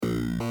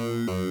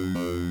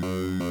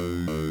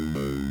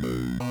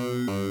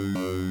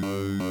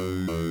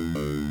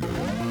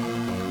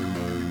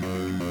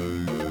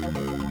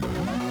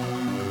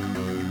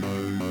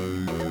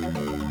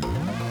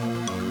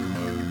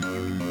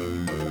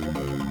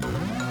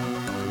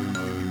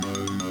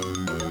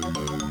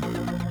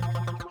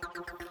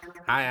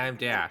Hi, I'm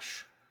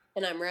Dash,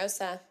 And I'm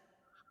Rosa.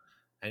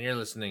 and you're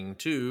listening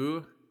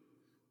to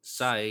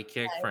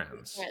Psychic Hi,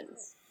 Friends.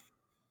 friends.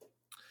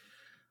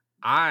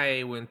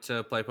 I went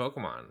to play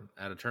Pokemon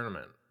at a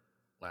tournament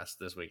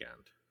this weekend.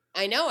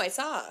 I know, I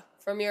saw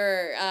from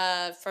your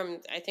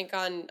from I think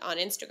on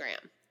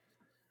Instagram.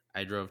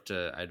 I drove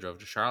to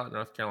Charlotte,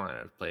 North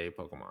Carolina to play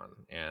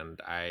Pokemon,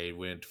 and I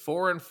went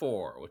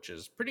 4-4, which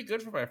is pretty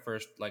good for my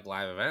first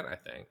live event, I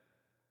think.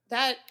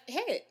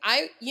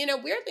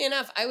 Weirdly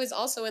enough, I was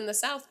also in the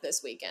South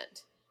this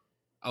weekend.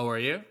 Oh, were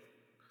you?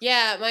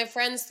 Yeah, my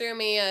friends threw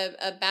me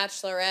a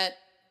bachelorette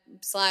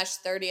 /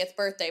 30th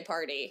birthday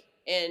party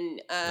in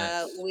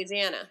Nice.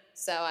 Louisiana.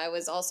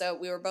 So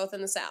we were both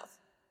in the South.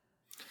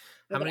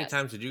 How many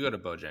times did you go to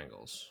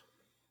Bojangles?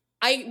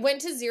 I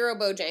went to 0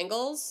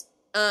 Bojangles.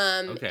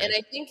 Okay. And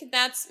I think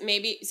that's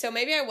maybe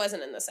I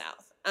wasn't in the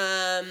South.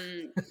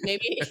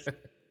 Maybe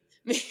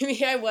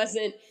maybe I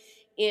wasn't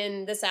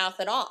in the South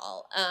at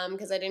all.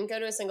 Because I didn't go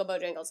to a single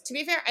Bojangles. To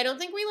be fair, I don't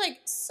think we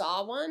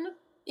saw one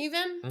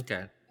even.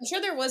 Okay. I'm sure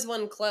there was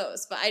one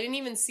close, but I didn't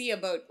even see a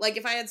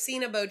if I had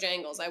seen a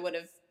Bojangles, I would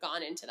have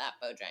gone into that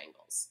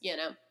Bojangles, you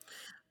know?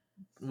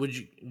 Do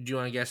you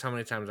want to guess how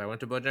many times I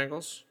went to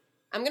Bojangles?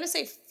 I'm gonna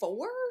say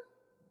 4?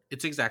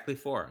 It's exactly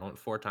 4. I went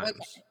 4 times.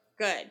 Okay.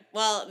 Good.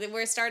 Well,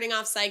 we're starting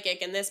off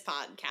psychic in this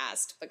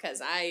podcast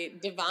because I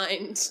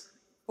divined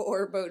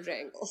 4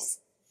 Bojangles.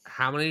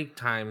 How many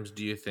times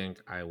do you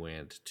think I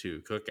went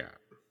to Cookout?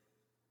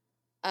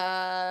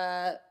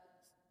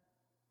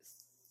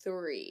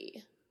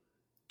 3.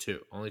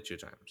 2. Only 2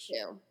 times.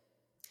 2.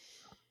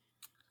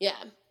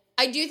 Yeah.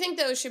 I do think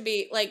those should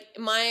be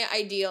my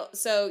ideal.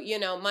 So,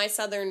 my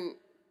southern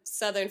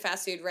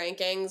fast food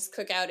rankings,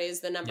 Cookout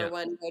is the number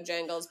 1,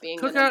 Bojangles being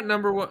Cookout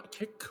number 1.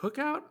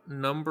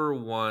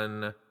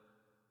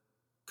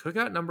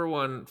 Cookout number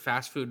 1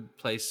 fast food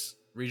place,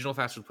 regional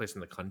fast food place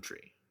in the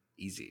country.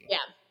 Easy. Yeah.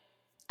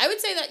 I would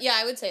say that.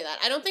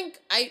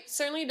 I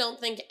certainly don't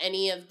think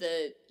any of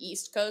the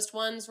East Coast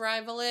ones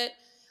rival it.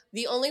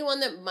 The only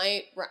one that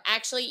might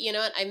actually, you know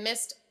what? I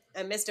missed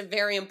a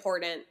very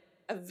important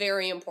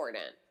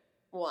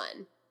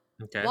one.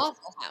 Okay.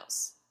 Waffle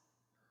House.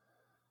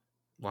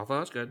 Waffle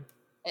House, good.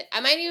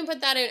 I might even put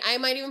that in. I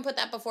might even put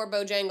that before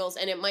Bojangles,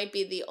 and it might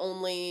be the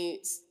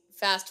only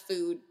fast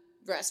food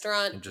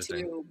restaurant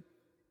to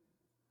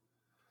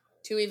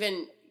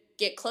even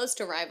get close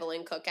to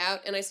rivaling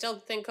Cookout, and I still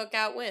think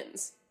Cookout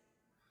wins.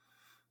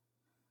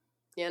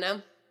 You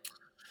know?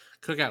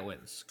 Cookout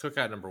wins.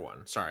 Cookout number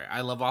 1. Sorry,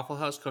 I love Waffle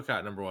House.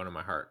 Cookout number 1 in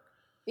my heart.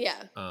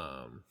 Yeah.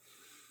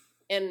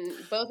 And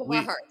both of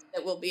our hearts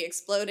that will be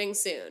exploding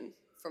soon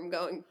from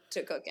going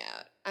to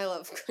Cookout. I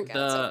love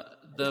Cookout.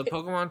 The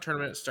Pokemon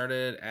tournament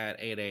started at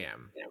 8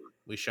 a.m. Yeah.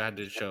 We had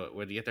to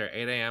get there at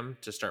 8 a.m.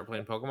 to start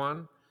playing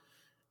Pokemon.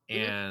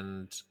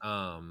 And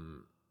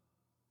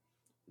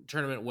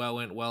tournament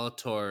went well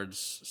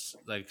towards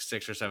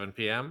 6 or 7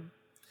 p.m.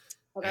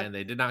 Okay. And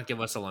they did not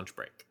give us a lunch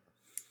break.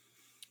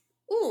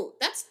 Ooh,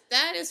 that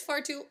is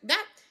far too.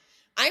 That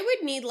I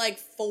would need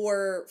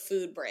 4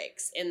 food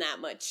breaks in that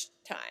much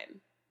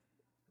time.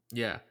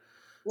 Yeah.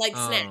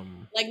 Snacks.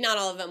 Not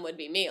all of them would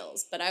be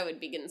meals, but I would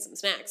be getting some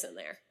snacks in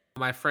there. One of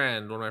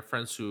my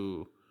friends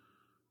who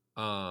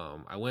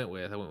I went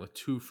with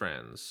 2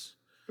 friends.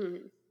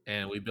 Mm-hmm.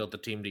 And we built the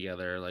team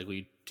together.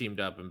 We teamed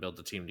up and built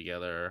the team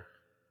together.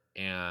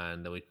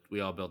 And then we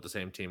all built the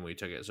same team. We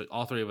took it. So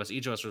all 3 of us,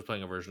 each of us was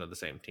playing a version of the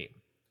same team.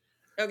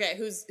 Okay,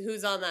 who's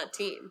on that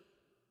team?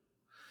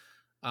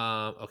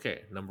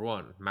 Okay, number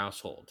 1,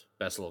 Mousehold,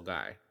 best little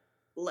guy.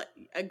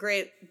 A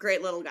great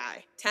little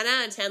guy. 10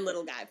 out of 10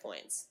 little guy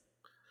points.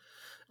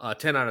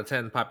 10 out of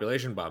 10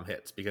 population bomb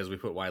hits because we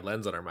put wide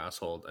lens on our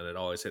Mousehold and it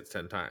always hits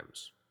 10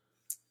 times.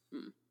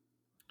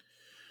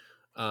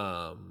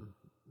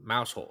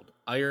 Mousehold,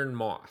 Iron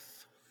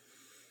Moth.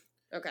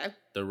 Okay.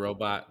 The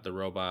robot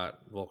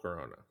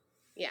Volcarona.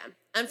 Yeah.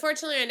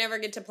 Unfortunately, I never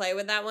get to play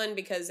with that one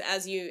because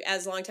as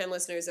longtime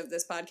listeners of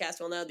this podcast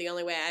will know, the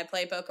only way I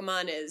play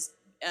Pokemon is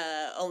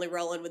only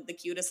rolling with the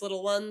cutest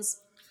little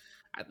ones.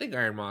 I think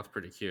Iron Moth's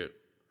pretty cute.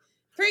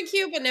 Pretty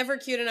cute, but never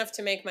cute enough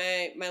to make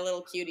my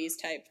little cuties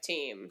type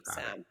team.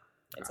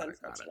 It's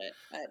unfortunate.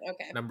 But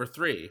okay. Number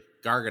 3,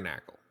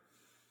 Garganackle.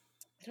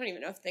 I don't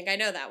even think I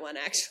know that one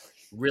actually.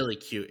 Really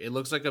cute. It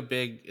looks like a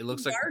big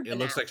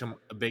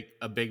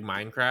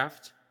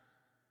Minecraft.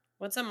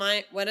 What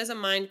does a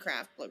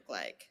Minecraft look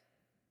like?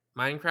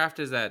 Minecraft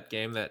is that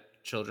game that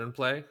children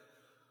play.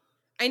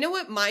 I know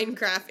what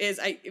Minecraft is.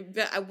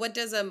 What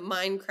does a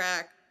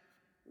Minecraft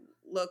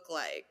look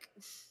like?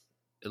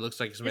 It looks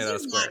like it's made out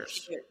of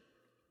squares.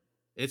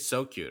 It's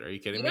so cute. Are you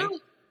kidding me?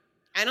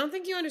 I don't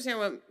think you understand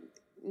what...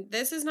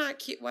 This is not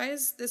cute. Why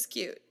is this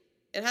cute?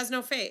 It has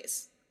no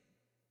face.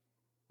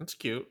 It's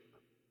cute.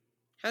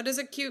 How does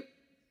it cute?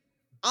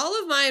 All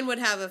of mine would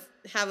have a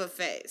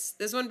face.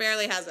 This one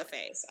barely has a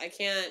face. I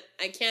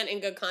can't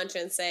in good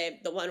conscience say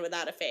the one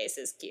without a face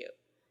is cute.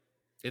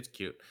 It's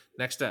cute.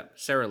 Next up,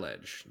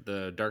 Ceruledge,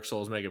 the Dark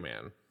Souls Mega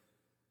Man.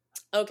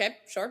 Okay,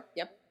 sure.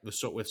 Yep.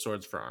 With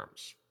swords for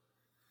arms.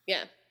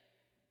 Yeah.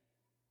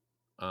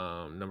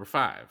 Number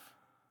 5,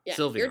 Yeah,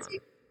 your Sylveon. team.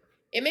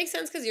 It makes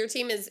sense because your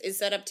team is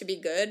set up to be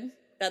good.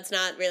 That's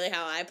not really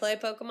how I play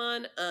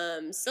Pokemon.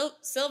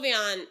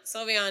 Sylveon,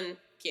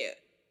 cute.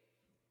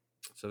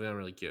 Sylveon,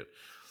 really cute.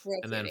 Real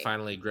And then cutie.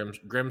 finally,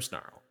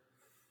 Grimmsnarl.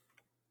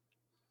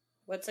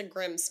 What's a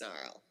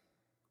Grimmsnarl?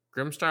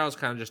 Grimmsnarl is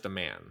kind of just a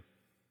man.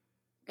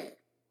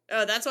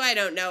 Oh, that's why I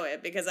don't know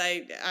it, because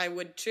I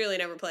would truly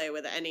never play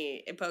with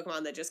any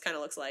Pokemon that just kind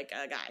of looks like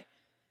a guy.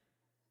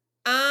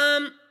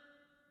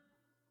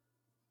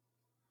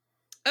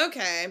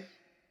 Okay.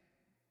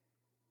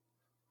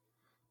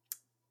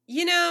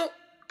 You know,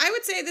 I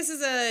would say this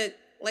is a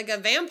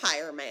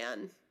vampire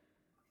man.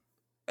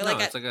 Or No,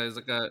 like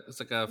it's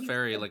like a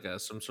fairy, like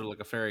some sort of like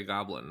a fairy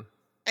goblin.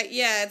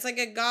 yeah, it's like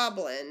a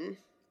goblin.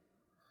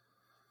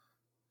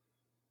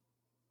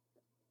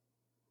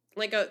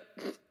 Like a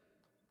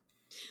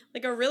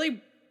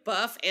really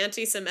buff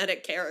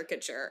anti-Semitic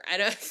caricature. I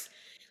don't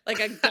like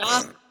a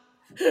goth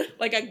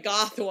like a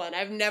goth one.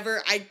 I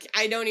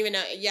don't even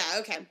know. Yeah,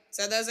 okay.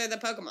 So those are the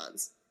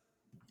Pokemons.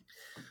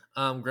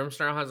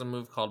 Grimmsnarl has a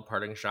move called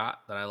Parting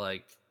Shot that I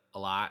like a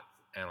lot,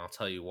 and I'll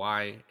tell you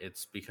why.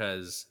 It's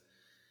because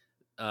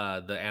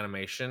the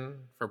animation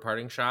for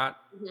Parting Shot.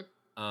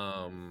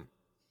 Mm-hmm.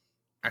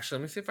 Actually,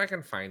 let me see if I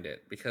can find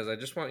it, because I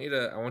want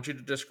you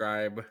to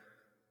describe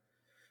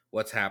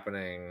what's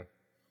happening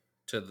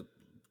to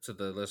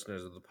the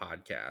listeners of the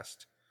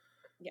podcast.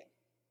 Yeah.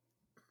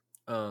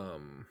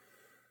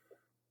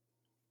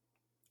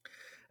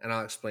 And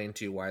I'll explain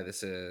to you why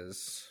this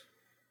is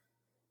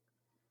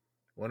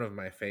one of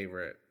my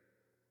favorite.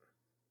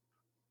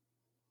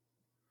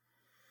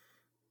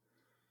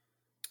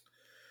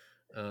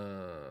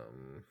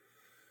 Um,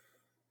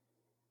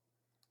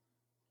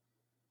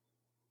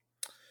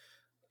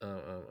 um,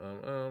 um,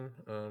 um,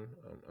 um,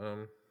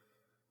 um,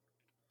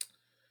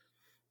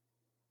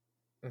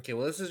 Okay,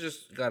 well, this has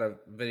just got a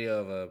video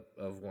of a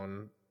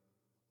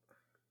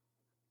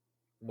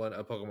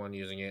Pokemon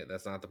using it.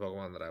 That's not the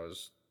Pokemon that I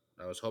was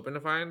hoping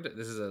to find.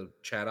 This is a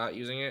Chatot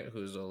using it,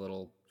 who's a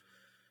little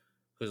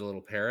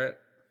parrot.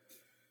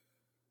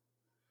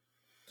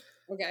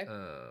 Okay.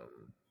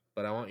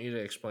 But I want you to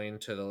explain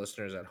to the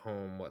listeners at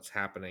home what's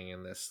happening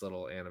in this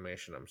little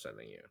animation I'm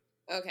sending you.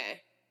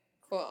 Okay.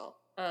 Cool.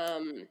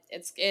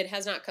 It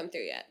has not come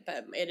through yet,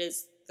 but it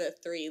is the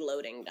 3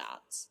 loading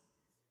dots.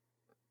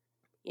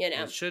 You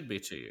know. It should be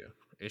to you.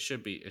 It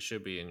should be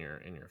in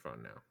your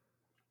phone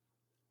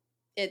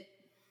now.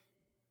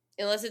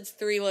 Unless it's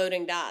 3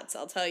 loading dots,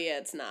 I'll tell you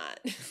it's not.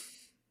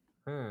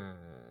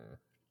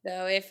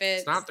 So if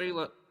it's not 3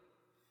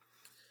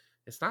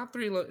 it's not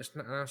 3 it's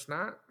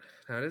not.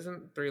 No, it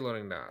isn't 3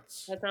 loading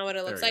dots. That's not what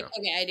it looks like. Go.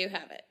 Okay, I do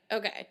have it.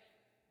 Okay.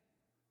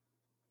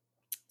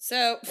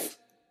 So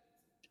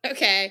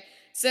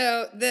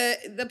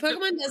the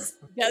Pokemon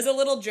does a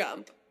little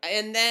jump,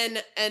 and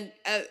then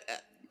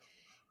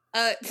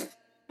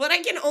what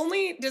I can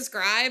only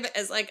describe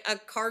as like a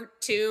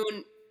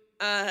cartoon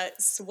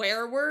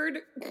swear word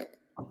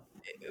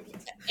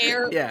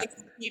like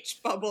speech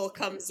bubble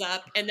comes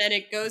up, and then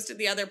it goes to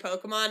the other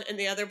Pokemon, and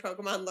the other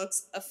Pokemon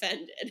looks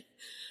offended.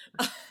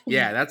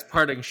 Yeah, that's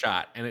Parting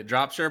Shot, and it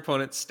drops your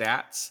opponent's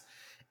stats.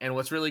 And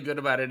what's really good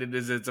about it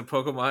is it's a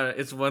Pokemon.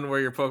 It's one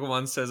where your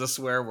Pokemon says a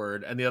swear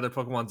word, and the other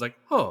Pokemon's like,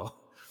 "Oh,"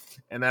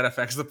 and that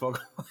affects the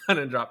Pokemon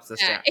and drops the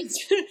stat.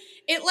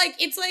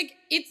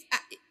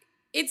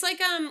 It's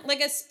like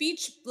a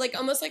speech, like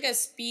almost like a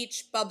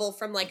speech bubble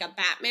from like a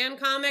Batman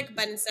comic,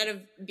 but instead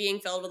of being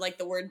filled with like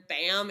the word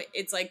 "bam,"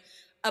 it's like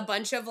a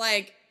bunch of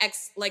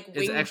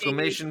it's an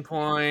exclamation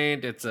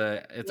point. It's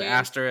an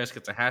asterisk.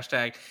 It's a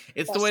hashtag.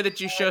 It's the way that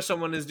you show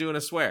someone is doing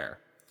a swear.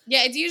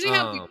 Yeah, it's usually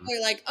how people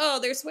are like, "Oh,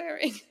 they're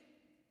swearing."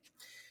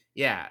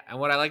 Yeah, and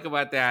what I like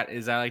about that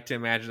is I like to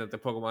imagine that the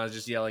Pokemon is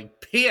just yelling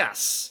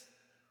 "piss."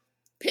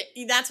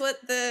 That's what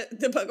the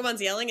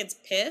Pokemon's yelling. It's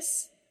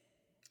piss.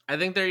 I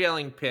think they're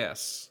yelling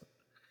 "piss,"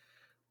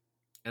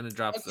 and it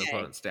drops the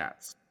opponent's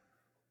stats.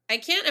 I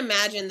can't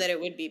imagine that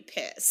it would be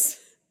piss.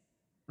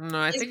 No,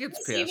 I think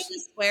it's piss. Even a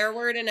swear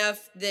word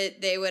enough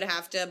that they would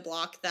have to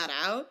block that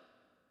out?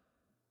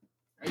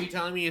 Are you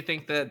telling me you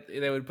think that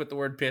they would put the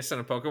word piss in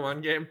a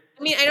Pokemon game?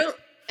 I mean,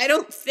 I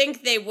don't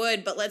think they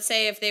would, but let's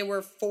say if they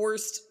were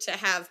forced to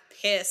have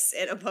piss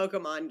in a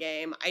Pokemon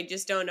game, I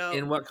just don't know.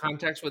 In what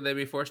context would they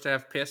be forced to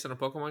have piss in a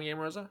Pokemon game,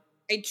 Rosa?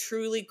 I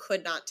truly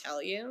could not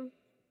tell you.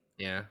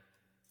 Yeah.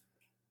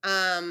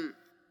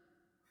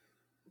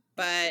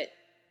 But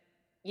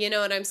you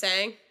know what I'm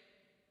saying?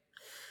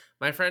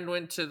 My friend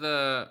went to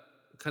the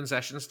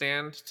concession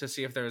stand to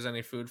see if there was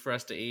any food for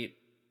us to eat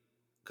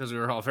because we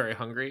were all very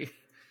hungry.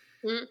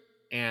 Mm-hmm.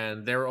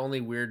 And there were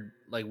only weird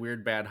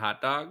bad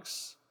hot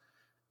dogs.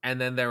 And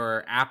then there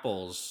were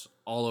apples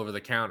all over the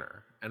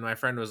counter. And my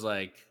friend was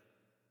like,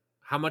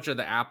 "How much are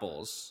the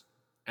apples?"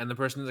 And the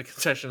person at the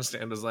concession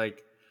stand was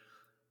like,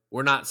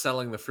 "We're not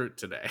selling the fruit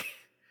today."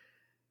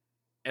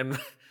 And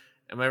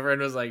my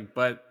friend was like,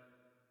 but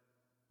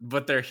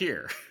they're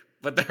here.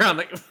 But they're on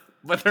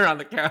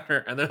the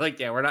counter, and they're like,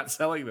 "Yeah, we're not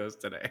selling those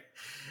today."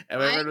 And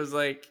my friend was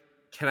like,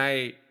 "Can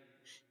I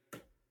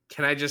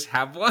can I just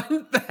have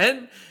one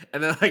then?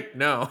 And they're like,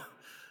 no,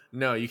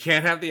 you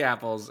can't have the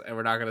apples, and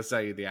we're not going to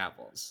sell you the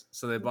apples.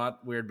 So they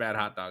bought weird bad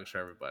hot dogs for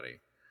everybody.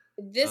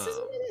 This is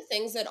one of the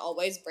things that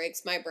always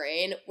breaks my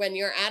brain when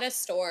you're at a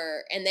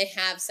store and they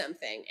have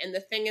something and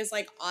the thing is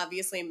like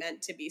obviously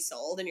meant to be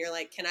sold and you're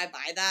like, can I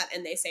buy that?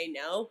 And they say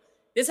no.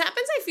 This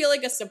happens, I feel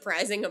like, a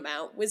surprising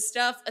amount with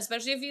stuff,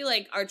 especially if you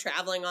like are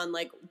traveling on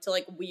like to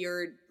like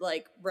weird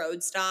like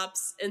road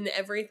stops and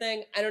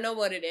everything. I don't know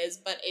what it is,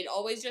 but it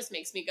always just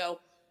makes me go,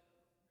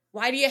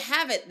 why do you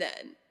have it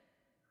then?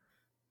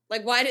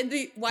 Like why did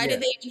they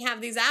even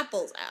have these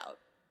apples out?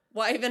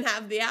 Why even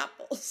have the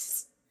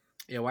apples?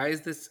 Yeah, why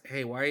is this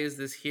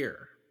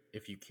here?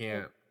 If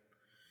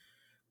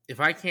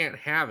I can't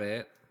have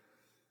it,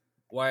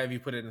 why have you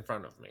put it in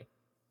front of me?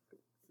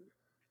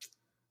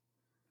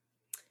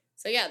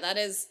 So yeah,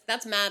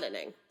 that's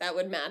maddening. That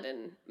would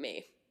madden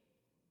me.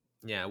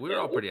 Yeah, we were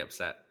all pretty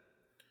upset.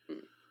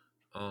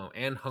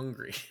 And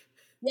hungry.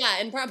 Yeah,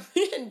 and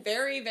probably and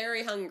very,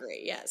 very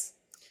hungry, yes.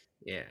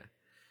 Yeah.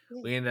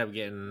 We ended up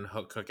getting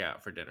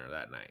cookout for dinner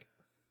that night.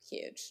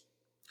 Huge.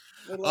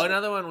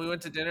 Another one. We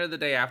went to dinner the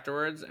day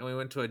afterwards, and we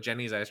went to a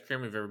Jenny's ice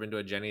cream. Have you ever been to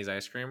a Jenny's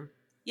ice cream?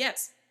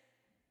 Yes.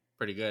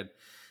 Pretty good.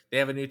 They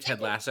have a new Ted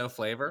Lasso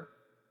flavor.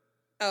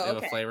 Oh, they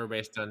have a flavor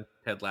based on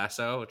Ted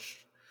Lasso,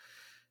 which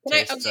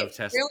real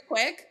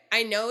quick,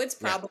 I know it's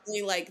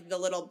probably like the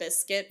little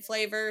biscuit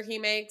flavor he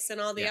makes in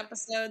all the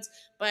episodes,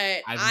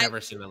 but I've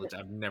never seen a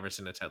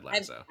Ted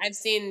Lasso. I've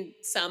seen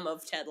some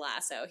of Ted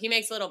Lasso. He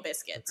makes little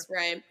biscuits,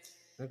 right?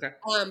 Okay.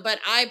 But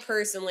I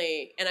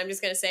personally, and I'm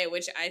just gonna say,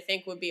 which I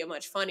think would be a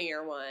much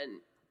funnier one,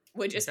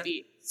 would just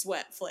be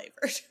sweat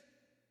flavored.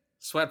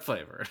 Sweat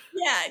flavored.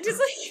 Yeah, just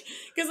like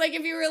because like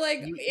if you were like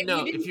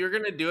if you're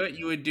gonna do it,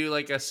 you would do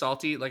like a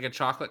salty, like a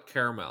chocolate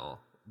caramel,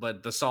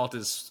 but the salt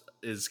is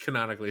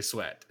canonically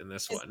sweat in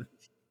this one.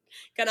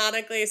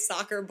 Canonically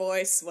soccer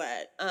boy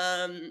sweat.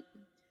 I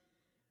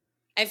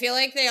feel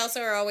like they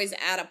also are always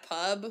at a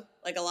pub.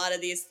 Like a lot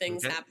of these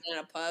things happen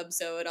at a pub,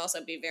 so it would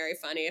also be very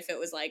funny if it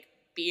was like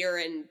beer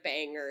and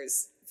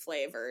bangers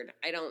flavored.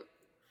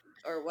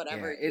 Or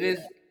whatever. Yeah, it is.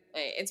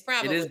 It's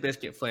probably it is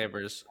biscuit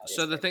flavors.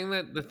 So the thing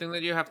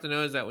that you have to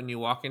know is that when you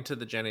walk into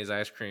the Jenny's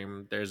ice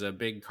cream, there's a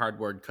big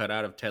cardboard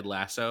cutout of Ted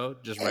Lasso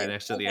just right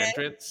next to the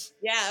entrance.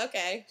 Yeah.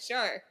 Okay.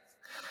 Sure.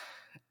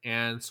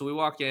 And so we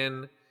walk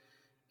in,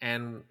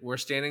 and we're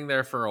standing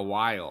there for a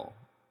while.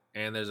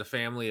 And there's a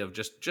family of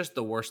just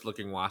the worst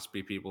looking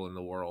waspy people in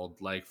the world,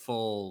 like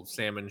full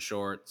salmon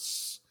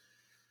shorts,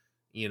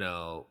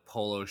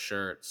 polo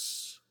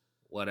shirts,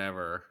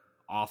 whatever.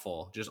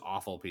 Just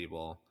awful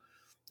people.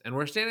 And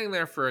we're standing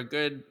there for a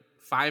good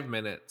 5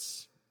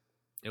 minutes.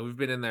 And we've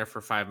been in there for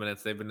 5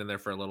 minutes. They've been in there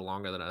for a little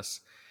longer than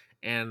us.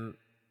 And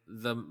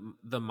the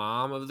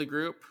mom of the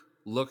group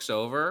looks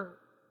over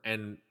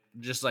and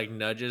just like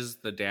nudges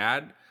the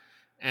dad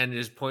and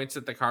just points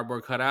at the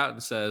cardboard cutout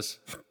and says,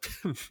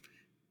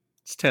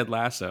 it's Ted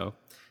Lasso.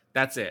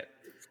 That's it.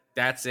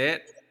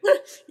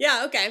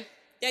 Yeah, okay.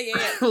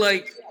 Yeah.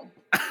 Like,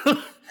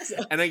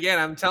 and again,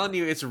 I'm telling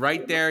you, it's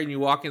right there and you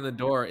walk in the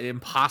door.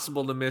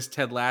 Impossible to miss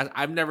Ted Lasso.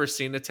 I've never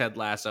seen a Ted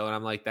Lasso, and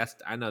I'm like,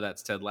 I know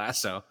that's Ted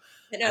Lasso.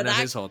 I know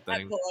his whole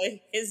thing.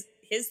 Boy, his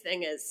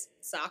thing is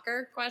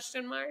soccer,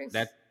 question mark?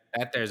 That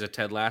there's a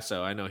Ted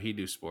Lasso. I know he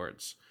do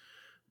sports.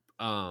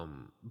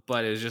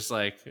 But it was just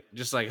like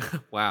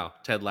wow,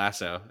 Ted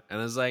Lasso. And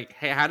it was like,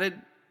 hey, how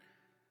did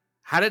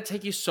it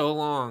take you so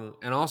long?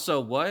 And also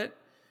what?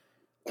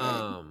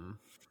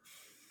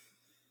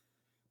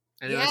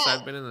 Anyways,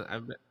 I've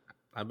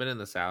been in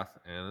the South,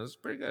 and it was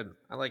pretty good.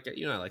 I like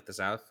it. I like the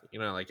South. I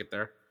like it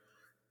there.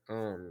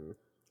 I'm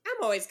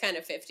always kind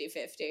of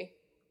 50-50.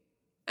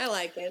 I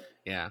like it.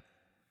 Yeah.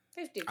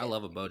 50-50. I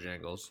love a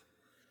Bojangles.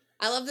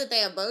 I love that they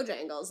have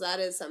Bojangles. That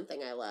is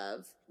something I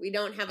love. We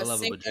don't have a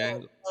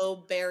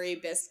single berry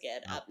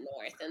biscuit up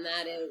north, and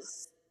that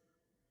is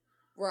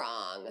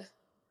wrong.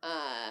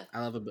 I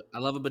love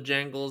a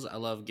Bojangles. I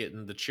love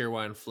getting the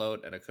cheerwine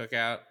float at a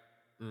cookout.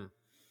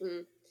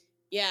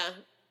 Yeah.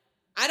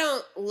 I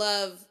don't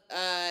love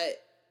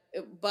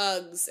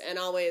bugs and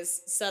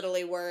always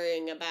subtly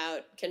worrying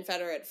about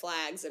Confederate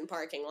flags in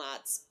parking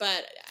lots,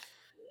 but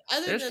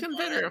there's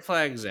Confederate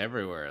flags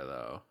everywhere,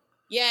 though.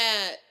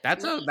 Yeah,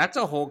 that's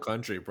a whole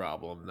country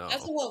problem, though.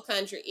 That's a whole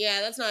country.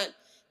 Yeah, that's not.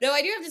 Though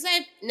I do have to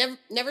say,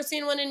 never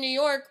seen one in New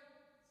York.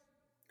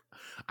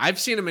 I've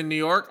seen them in New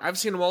York. I've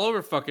seen them all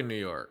over fucking New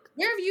York.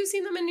 Where have you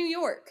seen them in New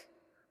York?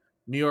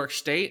 New York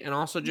State, and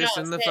also just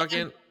in the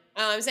fucking.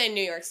 I'm saying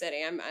New York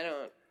City.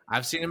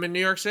 I've seen them in New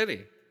York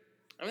City.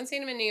 I haven't seen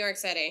them in New York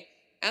City.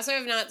 I also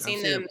have not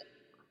seen them.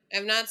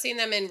 I've not seen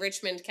them in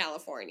Richmond,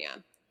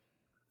 California.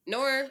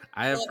 Nor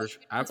I've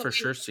for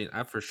sure seen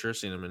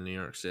them in New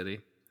York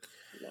City.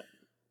 No.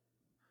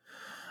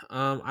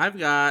 I've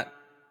got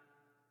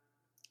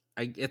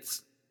a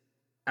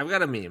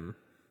meme.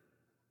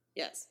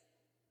 Yes.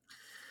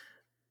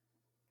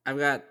 I've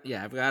got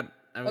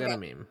a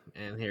meme,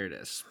 and here it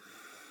is.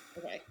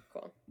 Okay,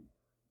 cool.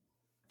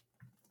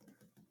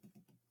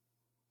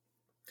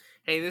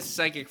 Hey, this is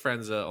Psychic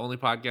Friends, the only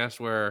podcast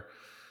where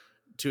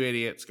two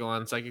idiots go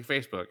on Psychic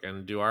Facebook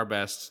and do our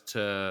best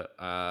to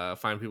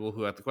find people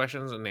who have the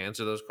questions and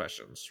answer those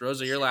questions.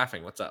 Rosa, you're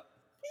laughing. What's up?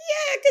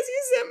 Yeah, because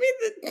you sent me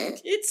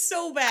the. It's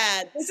so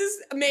bad. This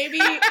is maybe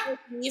my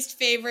least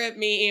favorite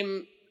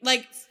meme.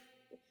 Like,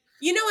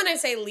 you know, when I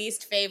say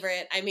least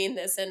favorite, I mean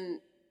this in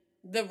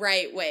the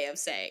right way of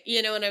saying.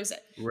 You know what I'm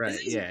saying? This Right.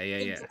 is Yeah. Yeah.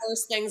 one Yeah. of the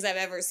worst things I've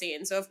ever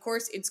seen. So of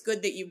course it's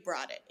good that you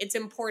brought it. It's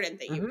important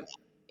that you Mm-hmm. brought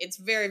it. It's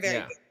very, very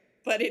Yeah. good.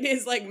 But it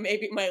is like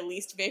maybe my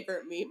least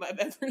favorite meme I've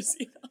ever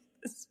seen on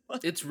this one.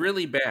 It's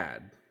really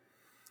bad.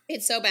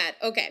 It's so bad.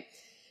 Okay.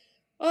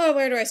 Oh,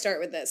 where do I start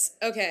with this?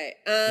 Okay.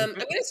 I'm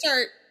gonna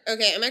start.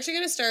 Okay, I'm actually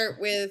gonna start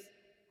with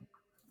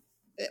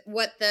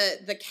what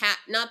the cap,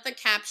 not the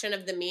caption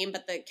of the meme,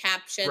 but the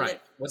caption Right.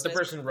 that What the says,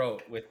 person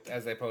wrote with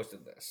as they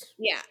posted this.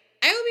 yeah.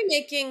 I will be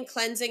making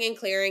cleansing and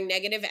clearing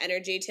negative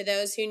energy to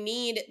those who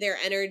need their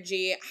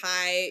energy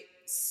high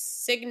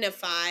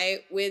signify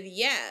with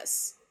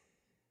yes.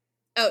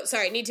 Oh,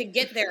 sorry, need to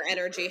get their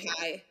energy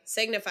high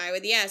signify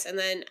with yes, and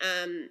then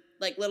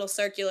like little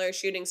circular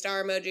shooting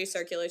star emoji,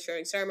 circular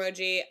shooting star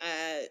emoji,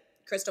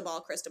 crystal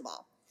ball, crystal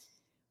ball.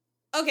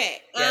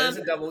 Okay. Yeah,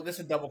 this is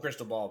a double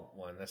crystal ball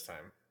one this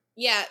time.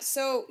 Yeah,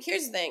 so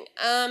here's the thing.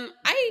 I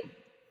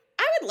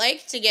would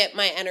like to get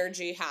my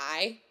energy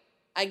high,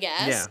 I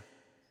guess. Yeah.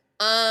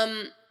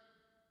 Um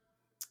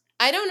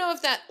I don't know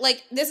if that,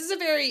 like, this is a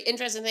very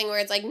interesting thing where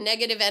it's like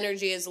negative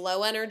energy is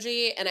low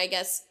energy and I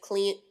guess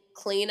clean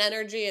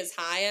energy is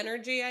high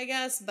energy, I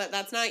guess, but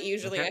that's not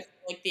usually Okay. I feel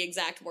like the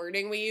exact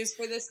wording we use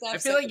for this I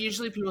stuff. feel So like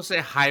usually people say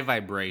high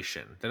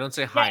vibration. They don't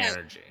say high yeah,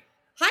 energy.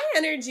 high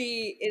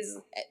energy is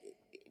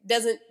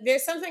doesn't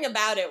there's something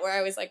about it where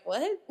I was like,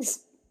 what?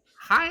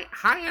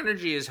 High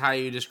energy is how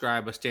you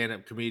describe a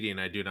stand-up comedian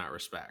I do not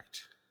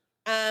respect.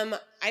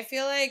 I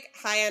feel like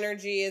high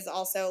energy is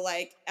also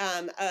like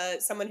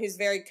someone who's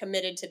very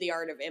committed to the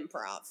art of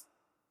improv.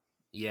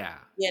 Yeah.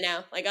 You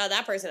know, like, oh,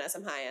 that person has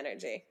some high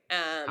energy.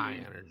 High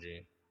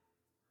energy.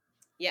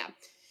 Yeah.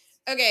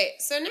 Okay,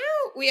 so now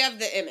we have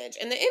the image,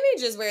 and the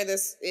image is where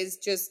this is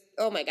just,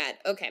 oh my god.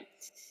 Okay.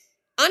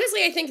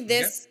 Honestly, I think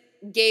this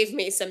gave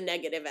me some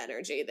negative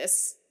energy.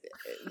 This.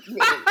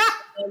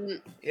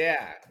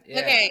 Yeah.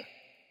 Okay,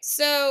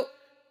 so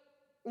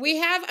we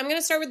have. I'm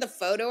gonna start with the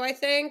photo. I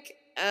think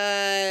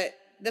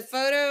the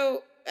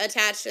photo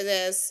attached to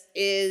this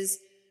is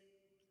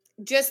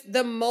just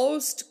the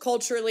most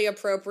culturally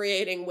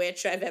appropriating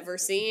witch I've ever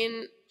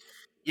seen.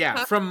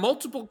 Yeah, from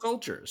multiple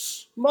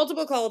cultures.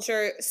 Multiple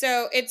culture.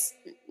 So it's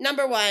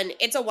number one,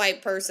 it's a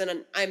white person,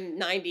 and I'm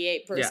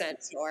 98%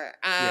 sure.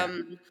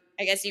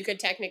 I guess you could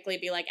technically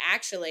be like,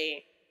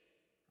 actually,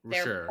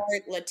 they're Sure.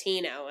 part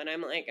Latino, and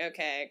I'm like,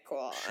 okay,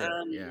 cool.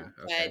 Sure. Yeah.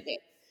 Okay. But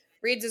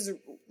Reed's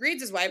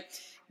is white.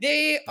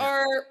 They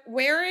are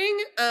wearing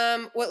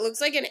what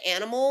looks like an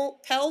animal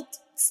pelt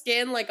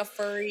skin, like a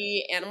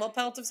furry animal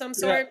pelt of some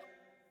sort. Yeah.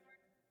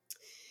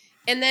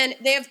 And then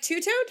they have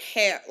two-toned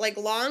hair, like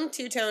long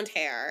two-toned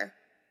hair.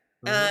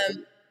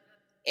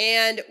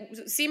 And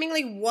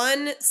seemingly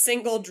one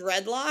single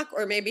dreadlock,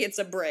 or maybe it's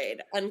a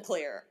braid.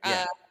 Unclear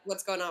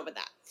what's going on with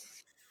that.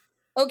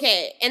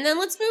 Okay, and then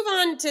let's move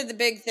on to the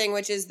big thing,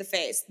 which is the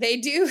face. They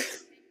do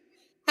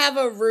have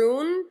a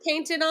rune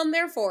painted on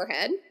their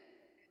forehead.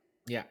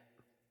 Yeah.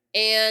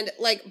 And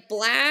like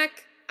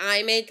black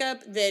eye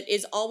makeup that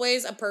is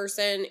always a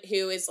person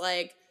who is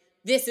like,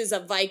 this is a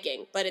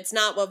Viking, but it's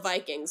not what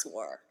Vikings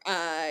wore.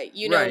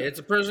 You know, right. It's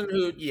a person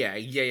who, yeah.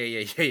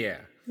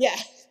 Yeah.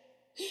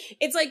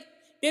 It's like,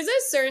 there's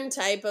a certain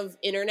type of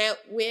internet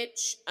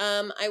witch,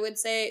 I would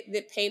say,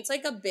 that paints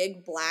like a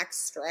big black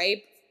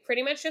stripe,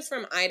 pretty much just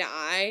from eye to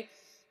eye.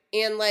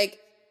 And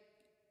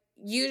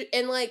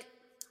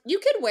you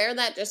could wear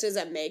that just as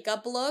a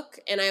makeup look,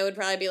 and I would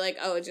probably be like,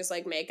 oh, it's just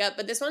like makeup.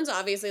 But this one's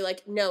obviously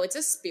like, no, it's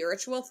a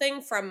spiritual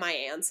thing from my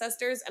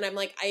ancestors. And I'm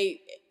like, I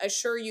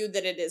assure you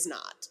that it is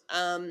not.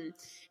 And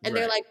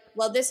they're like,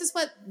 well, this is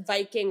what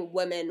Viking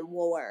women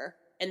wore,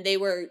 and they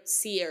were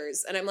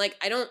seers. And I'm like,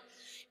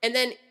 and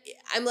then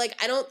I'm like,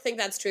 I don't think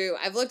that's true.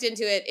 I've looked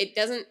into it. It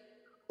doesn't,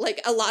 like,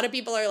 a lot of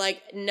people are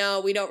like, no,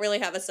 we don't really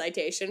have a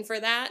citation for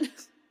that.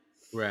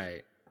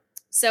 Right.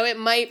 So it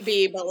might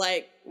be, but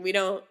like, we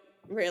don't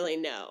really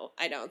know,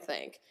 I don't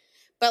think.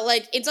 But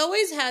like, it's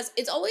always,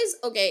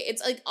 okay,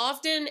 it's like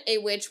often a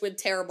witch with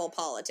terrible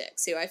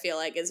politics who I feel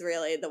like is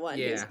really the one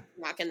who's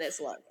rocking this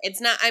look.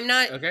 I'm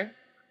not. Okay.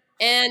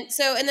 And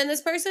then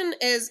this person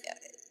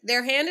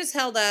their hand is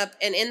held up,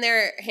 and in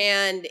their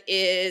hand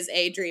is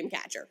a dream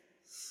catcher.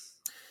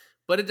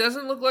 But it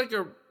doesn't look like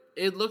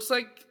it looks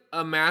like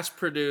a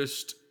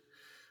mass-produced,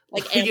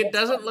 like it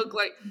doesn't look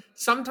like,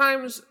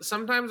 sometimes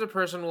a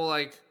person will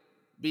like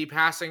be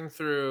passing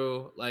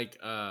through like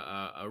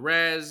a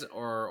res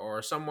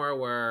or somewhere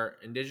where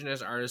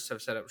indigenous artists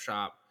have set up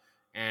shop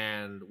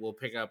and will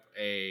pick up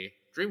a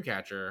dream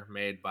catcher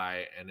made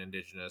by an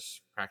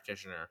indigenous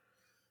practitioner.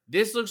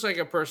 This looks like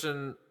a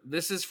person,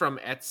 this is from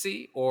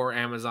Etsy or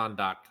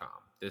Amazon.com,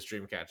 this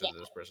dream catcher that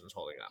this person's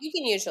holding up. You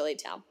can usually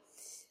tell.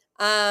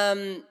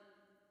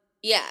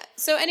 Yeah.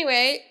 So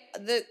anyway,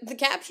 the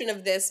caption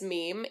of this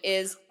meme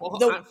is Well,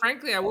 the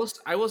frankly, I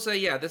will say,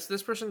 yeah,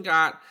 this person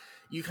got.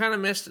 You kind of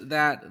missed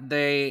that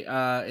they.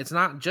 It's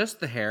not just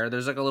the hair.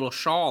 There's like a little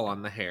shawl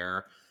on the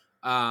hair.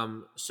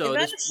 is So that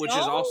this, a which is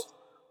shawl? also,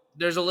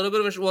 there's a little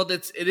bit of a, well,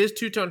 it is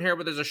two tone hair,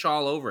 but there's a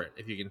shawl over it,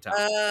 if you can tell.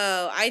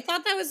 Oh, I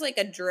thought that was like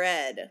a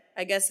dread.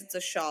 I guess it's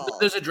a shawl.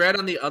 There's a dread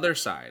on the other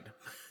side.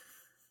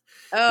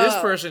 This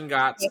Oh, person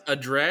got a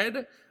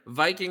dread,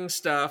 Viking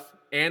stuff,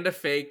 and a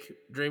fake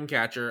dream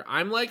catcher.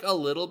 I'm like a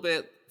little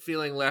bit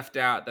feeling left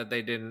out that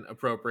they didn't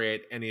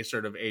appropriate any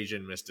sort of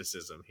Asian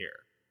mysticism here.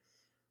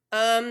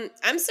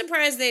 I'm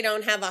surprised they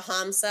don't have a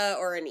Hamsa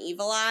or an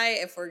evil eye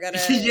if we're gonna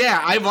Yeah,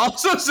 I'm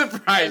also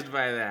surprised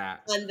by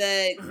that. on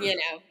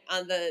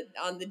the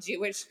on the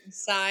Jewish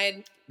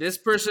side. This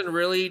person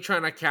really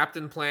trying to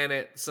Captain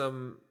Planet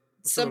some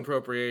Some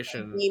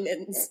appropriation.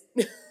 demons.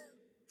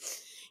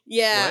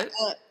 Yeah.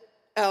 What?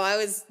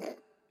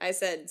 I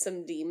said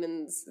some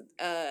demons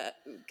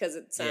because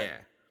it's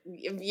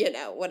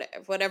Yeah,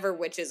 whatever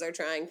witches are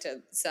trying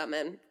to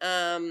summon.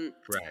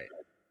 right.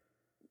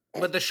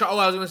 But the shawl.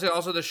 I was going to say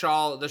also the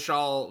shawl. The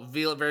shawl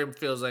very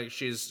feels like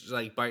she's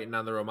like biting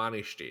on the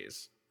Romani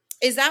shties.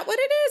 Is that what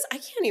it is? I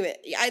can't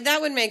even. That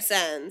would make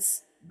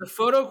sense. The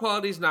photo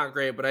quality is not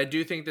great, but I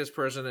do think this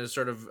person is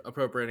sort of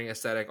appropriating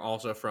aesthetic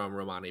also from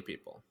Romani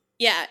people.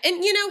 Yeah,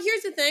 and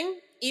here's the thing: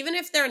 even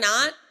if they're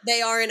not,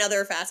 they are in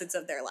other facets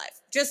of their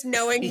life. Just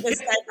knowing this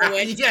type of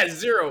witch, Yeah,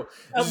 zero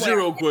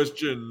somewhere.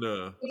 question.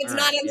 If it's All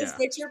not right, in this yeah,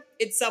 picture,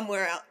 it's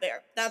somewhere out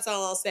there. That's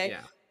all I'll say.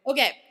 yeah,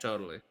 Okay,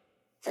 totally.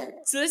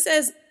 so this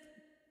says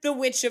the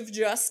Witch of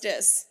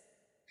Justice.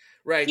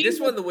 Right, She this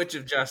will- one, the Witch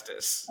of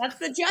Justice. That's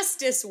the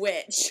Justice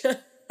Witch.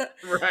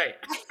 Right.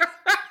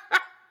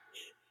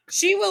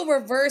 She will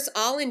reverse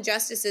all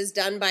injustices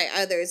done by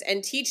others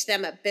and teach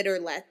them a bitter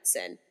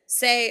lesson.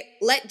 Say,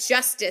 let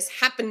justice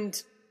happen.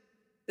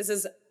 This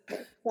is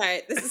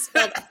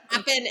spelled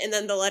happen and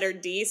then the letter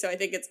D, so I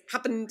think it's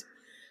happened.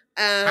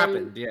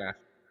 Happened, yeah.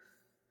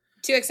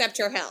 To accept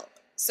your help.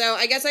 So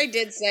I guess I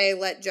did say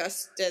let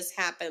justice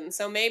happen.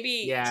 So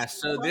maybe Yeah,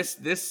 so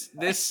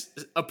this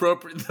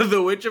appropriate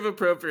the Witch of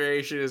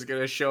Appropriation is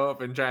going to show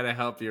up and try to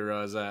help you,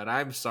 Rosa, and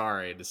I'm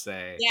sorry to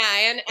say.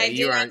 yeah, and I that did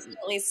you are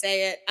accidentally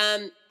say it.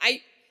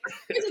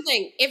 Here's the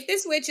thing: if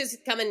this witch is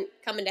coming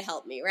to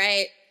help me,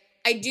 right?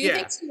 I do Yeah.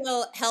 think she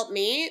will help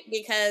me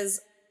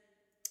because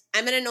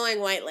I'm an annoying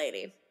white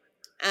lady.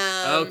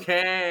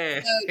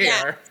 Okay. So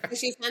yeah, so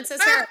she senses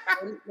her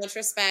own, much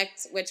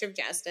respect, Witch of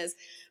Justice.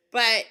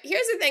 But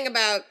here's the thing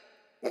about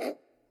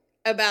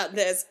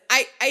this.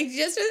 I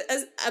just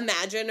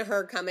imagine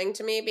her coming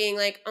to me being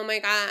like, "Oh my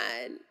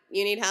god,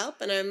 you need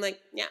help?" And I'm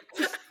like, "Yeah."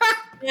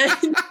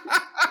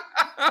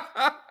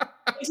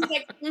 And she's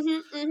like,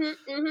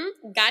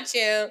 got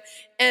you.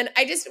 And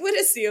I just would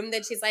assume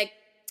that she's like,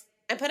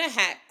 I put a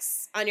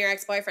hex on your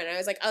ex-boyfriend. And I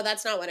was like, oh,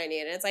 that's not what I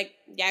need. And it's like,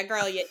 yeah,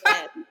 girl, you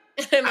did.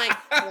 And I'm like,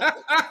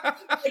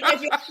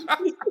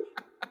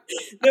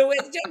 the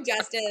Witch of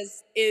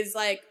Justice is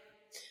like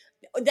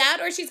that,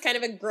 or she's kind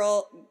of a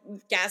girl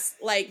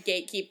like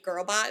gatekeep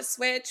girl boss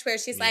witch where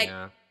she's like,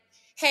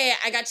 hey,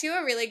 I got you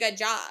a really good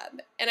job.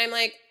 And I'm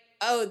like,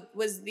 oh,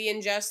 was the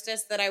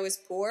injustice that I was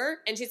poor?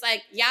 And she's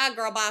like, yeah,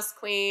 girl boss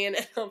queen.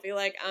 And I'll be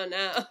like, oh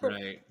no.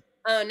 Right.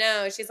 Oh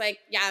no. She's like,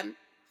 yeah,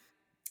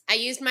 I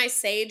used my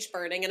sage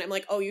burning. And I'm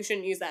like, oh, you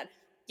shouldn't use that.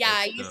 Yeah,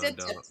 I used it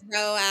to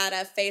throw at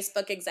a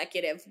Facebook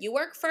executive. You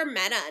work for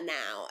Meta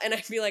now. And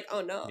I'd be like,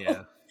 oh no.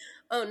 Yeah.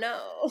 Oh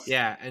no.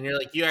 Yeah, and you're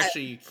like,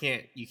 you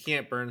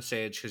can't burn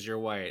sage because you're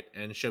white.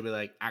 And she'll be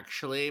like,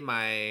 actually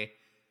my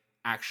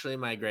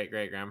great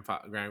great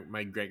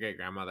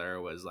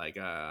grandmother was like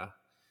a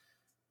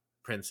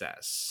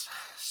princess.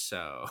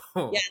 So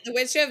yeah, the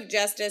Witch of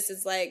Justice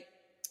is like,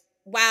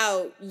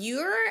 wow,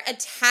 you're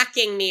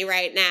attacking me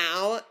right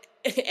now,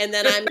 and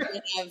then I'm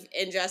gonna have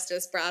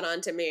injustice brought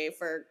onto me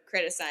for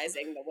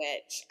criticizing the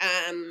witch.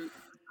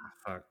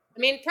 Fuck. I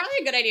mean, probably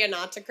a good idea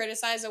not to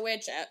criticize a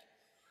witch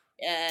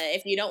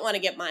if you don't want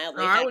to get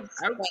mildly. No, I would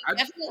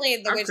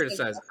definitely the witch.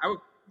 Criticize.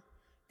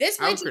 This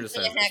I would witch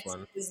criticize this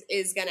one.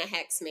 is gonna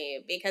hex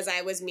me because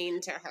I was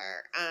mean to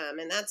her.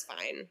 And that's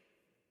fine.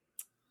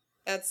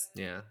 That's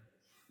yeah.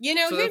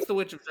 So that's the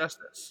Witch of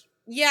Justice.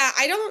 Yeah,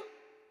 I don't.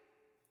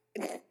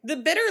 The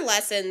bitter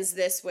lessons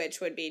this witch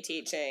would be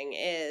teaching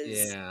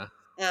is,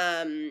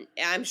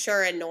 I'm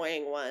sure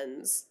annoying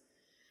ones.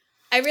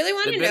 I really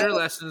want to know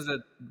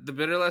the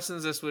bitter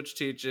lessons this witch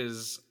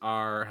teaches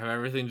have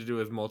everything to do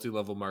with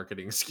multi-level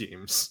marketing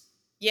schemes.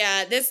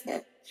 Yeah,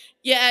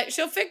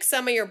 she'll fix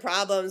some of your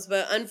problems,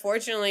 but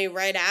unfortunately,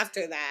 right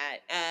after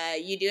that,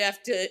 you do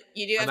have to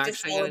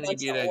sell a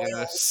bunch of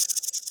oil.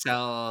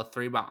 Sell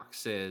 3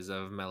 boxes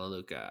of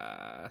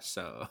Melaleuca.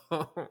 So.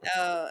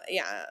 Oh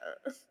yeah,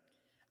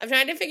 I'm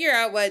trying to figure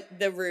out what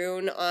the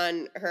rune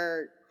on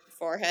her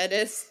forehead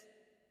is.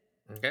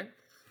 Okay.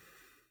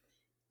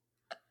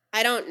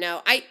 I don't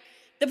know.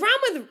 The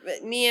problem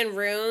with me and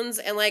runes,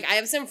 and like I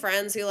have some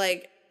friends who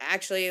like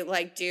actually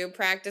like do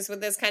practice with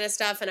this kind of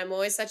stuff, and I'm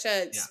always such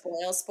a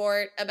spoil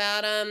sport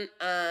about them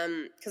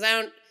because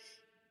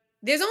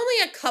there's only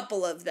a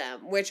couple of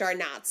them which are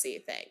Nazi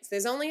things.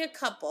 There's only a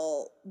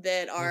couple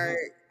that are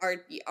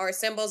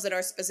symbols that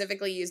are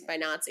specifically used by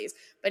Nazis.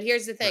 But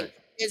here's the thing. Right.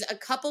 There's a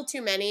couple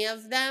too many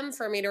of them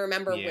for me to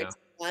remember which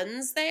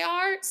ones they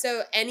are.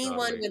 So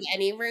anyone with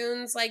any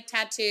runes like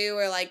tattoo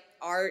or like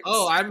art.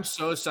 Oh, I'm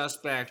so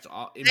suspect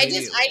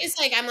immediately.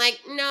 I'm like,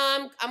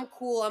 no, I'm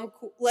cool. I'm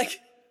cool. Like,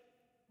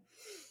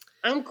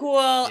 I'm cool.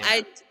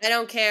 Yeah. I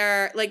don't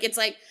care. Like, it's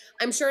like,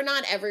 I'm sure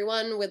not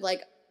everyone with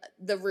like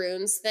the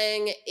runes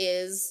thing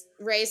is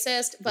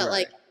racist, but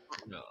like,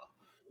 no.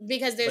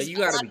 Because there's you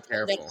gotta be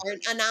careful. That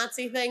aren't a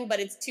Nazi thing, but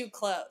it's too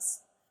close.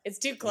 It's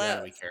too close. You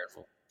gotta be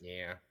careful.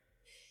 Yeah.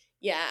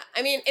 Yeah.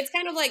 I mean, it's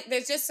kind of like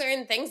there's just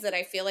certain things that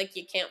I feel like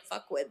you can't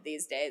fuck with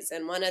these days.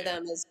 And one of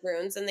them is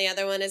runes and the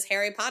other one is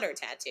Harry Potter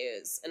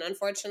tattoos. And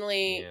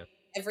unfortunately,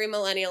 every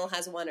millennial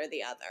has one or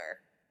the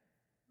other.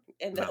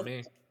 And not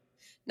me.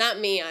 Not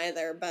me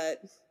either,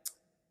 but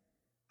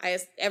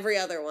every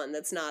other one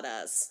that's not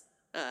us.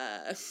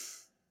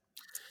 That's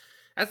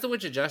the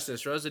Witch of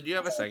Justice. Rosa, do you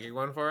have a psychic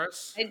one for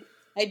us?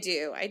 I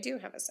do. I do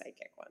have a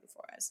psychic one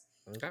for us.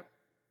 Okay.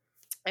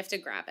 I have to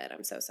grab it.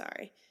 I'm so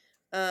sorry.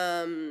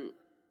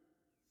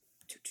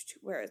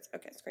 Where is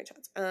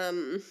screenshots?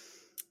 Wait.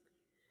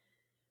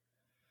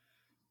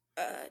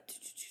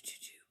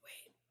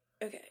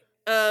 Okay.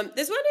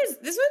 This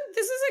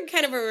is a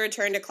kind of a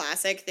return to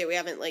classic that we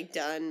haven't like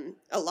done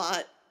a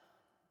lot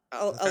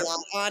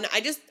on.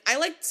 I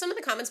liked some of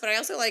the comments, but I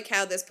also like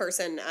how this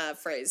person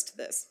phrased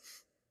this.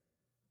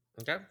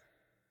 Okay.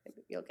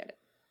 You'll get it.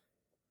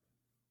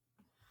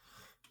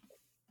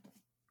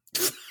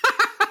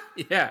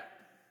 Yeah.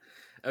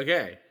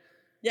 Okay.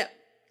 Yeah.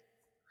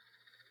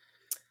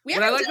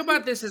 What I like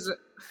about this is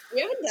we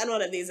haven't done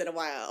one of these in a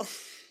while.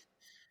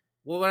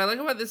 Well, what I like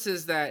about this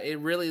is that it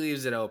really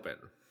leaves it open.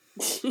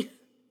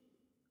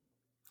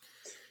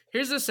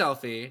 Here's a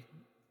selfie,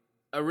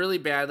 a really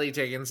badly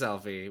taken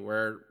selfie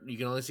where you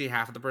can only see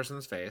half of the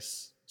person's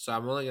face. So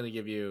I'm only going to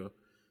give you.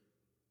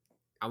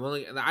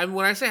 When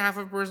I say half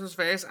of a person's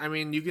face, I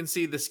mean you can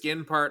see the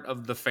skin part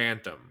of the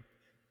phantom.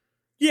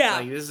 Yeah,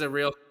 like this is a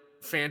real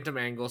phantom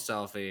angle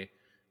selfie.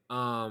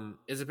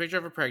 It's a picture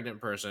of a pregnant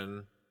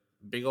person,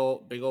 big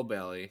old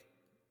belly,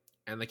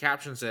 and the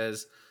caption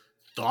says,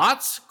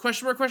 "Thoughts?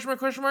 Question mark? Question mark?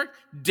 Question mark?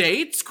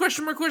 Dates?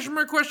 Question mark? Question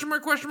mark? Question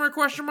mark? Question mark?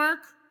 Question mark?"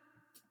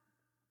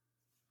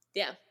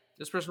 Yeah.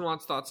 This person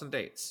wants thoughts and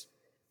dates.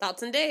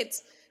 Thoughts and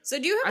dates. So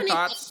do you have any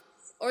thoughts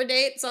or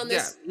dates on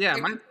this? Yeah.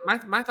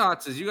 My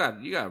thoughts is you got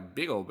a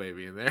big old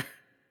baby in there.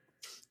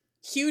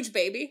 Huge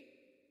baby.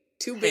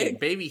 Too big.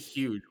 Baby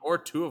huge, or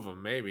two of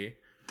them maybe.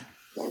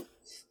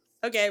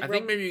 Okay. I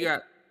think maybe you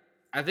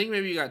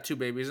got two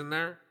babies in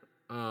there.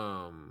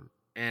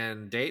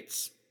 And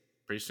dates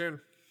pretty soon.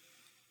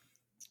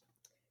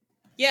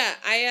 Yeah,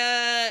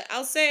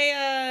 I'll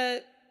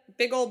say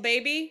big old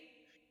baby,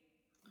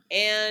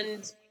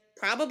 and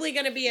probably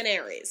gonna be an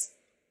Aries.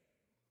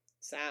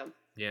 So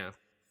yeah.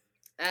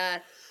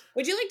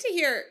 Would you like to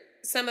hear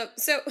some of?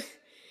 So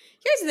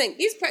here's the thing: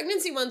 these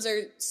pregnancy ones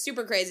are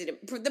super crazy.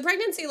 The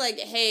pregnancy, like,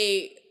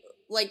 hey,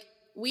 like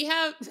we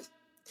have.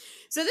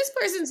 So this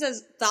person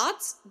says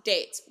thoughts,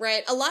 dates,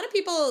 right? A lot of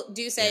people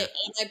do say, "Am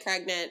I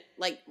pregnant?"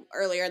 Like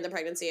earlier in the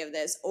pregnancy of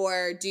this,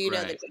 or do you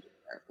know the gender?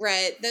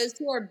 Right? Those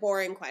two are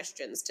boring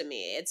questions to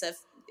me.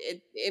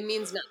 It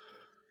means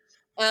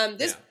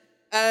nothing.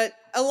 A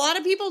lot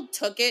of people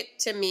took it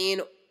to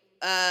mean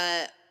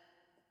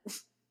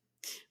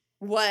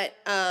what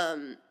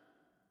the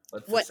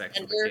sex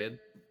gender, of the kid?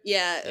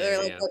 Yeah, or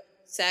like what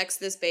sex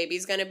this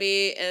baby's gonna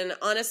be. And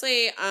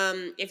honestly,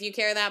 if you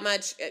care that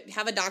much,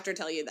 have a doctor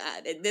tell you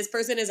that. This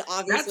person is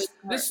obviously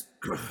this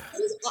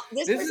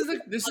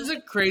is a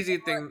crazy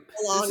thing.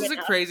 This is a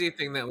crazy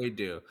thing that we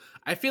do.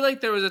 I feel like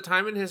there was a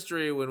time in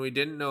history when we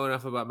didn't know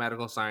enough about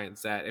medical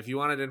science that if you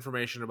wanted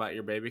information about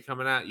your baby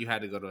coming out, you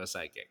had to go to a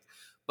psychic.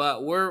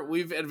 But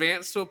we've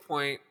advanced to a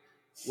point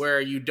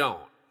where you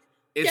don't.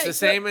 It's the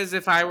same as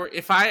if I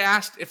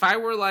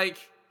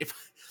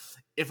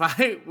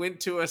went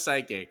to a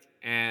psychic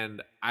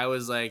and I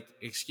was like,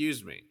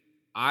 "Excuse me,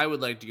 I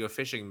would like to go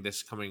fishing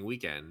this coming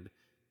weekend.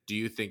 Do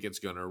you think it's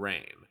going to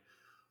rain?"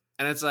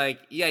 And it's like,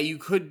 yeah, you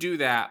could do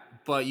that,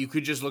 but you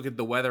could just look at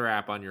the weather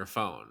app on your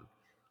phone.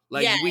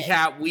 Like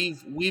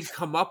we've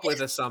come up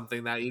with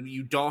something that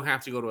you don't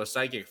have to go to a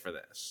psychic for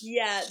this.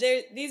 Yeah,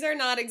 these are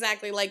not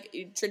exactly like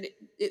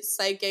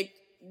psychic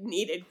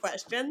needed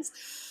questions.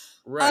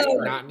 Right,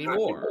 not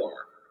anymore.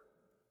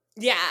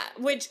 Yeah,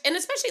 and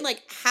especially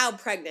like how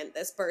pregnant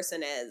this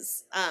person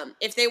is.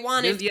 If they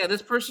wanted,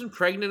 this person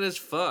pregnant as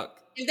fuck.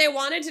 If they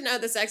wanted to know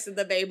the sex of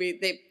the baby,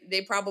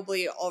 they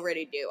probably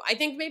already do. I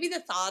think maybe the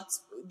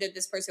thoughts that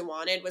this person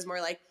wanted was more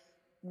like,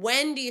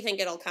 when do you think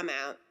it'll come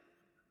out?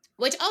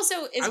 Which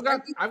also is.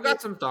 I've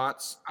got some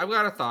thoughts. I've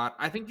got a thought.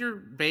 I think your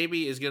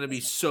baby is going to be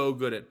so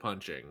good at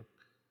punching,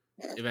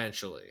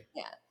 eventually.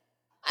 Yeah.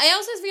 I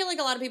also feel like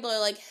a lot of people are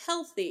like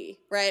healthy,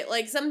 right?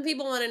 Like some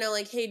people want to know,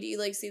 like, hey, do you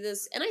like see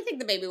this? And I think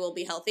the baby will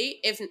be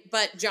healthy,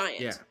 but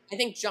giant. Yeah. I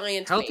think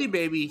giant. Healthy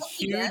baby,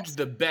 huge,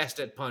 the best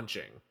at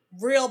punching.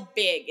 real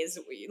big is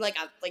like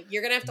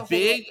you're gonna have to hold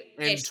Big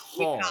a and fish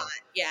you caught. tall.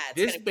 Yeah, it's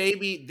This gonna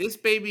be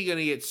baby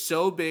gonna get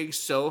so big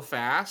so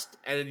fast,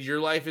 and your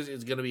life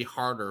is gonna be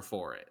harder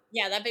for it.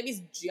 yeah, that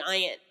baby's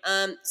giant.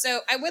 So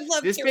I would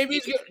love to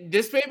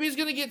This baby's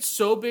gonna get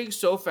so big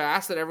so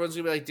fast that everyone's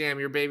gonna be like, "Damn,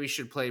 your baby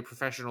should play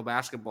professional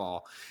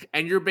basketball."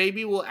 And your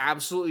baby will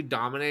absolutely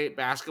dominate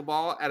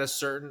basketball at a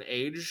certain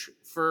age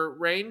for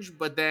range,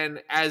 but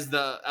then as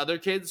the other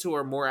kids who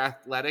are more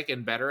athletic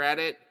and better at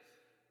it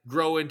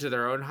grow into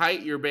their own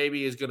height, your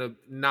baby is gonna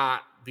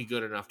not be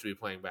good enough to be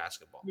playing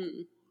basketball.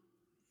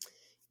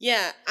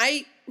 Yeah,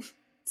 I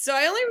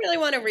only really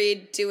want to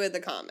read 2 of the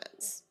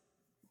comments.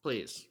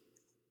 Please.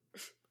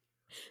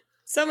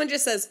 Someone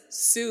just says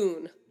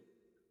soon.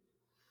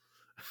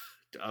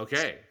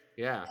 Okay.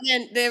 Yeah.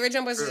 And then the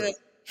original person says,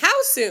 how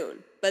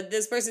soon? But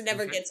this person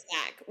never gets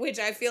back, which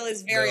I feel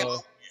is very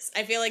ominous.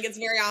 I feel like it's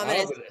very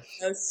ominous.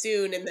 So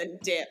soon and then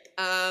dip.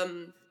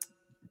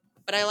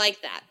 But I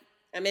like that.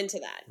 I'm into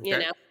that, you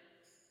know?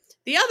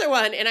 The other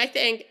one, and I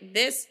think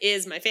this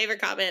is my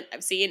favorite comment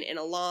I've seen in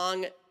a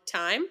long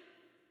time.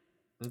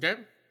 Okay.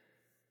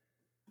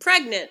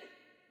 Pregnant.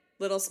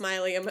 Little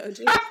smiley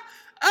emoji.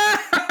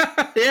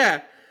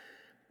 Yeah.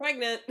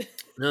 Pregnant.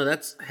 No,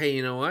 that's, hey,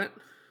 you know what?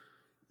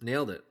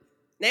 Nailed it.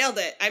 Nailed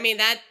it. I mean,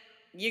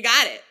 you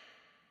got it.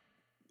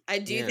 I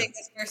do think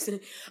this person,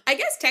 I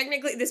guess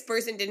technically this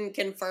person didn't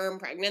confirm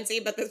pregnancy,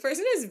 but this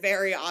person is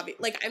very obvious.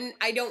 Like,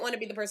 I don't want to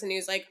be the person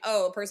who's like,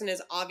 oh, a person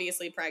is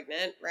obviously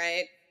pregnant,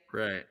 right?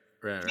 Right.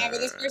 Yeah, but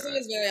this person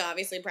is very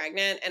obviously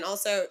pregnant, and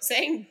also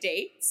saying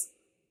dates.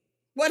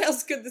 What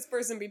else could this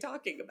person be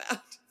talking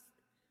about?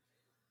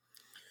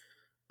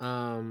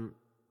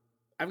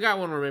 I've got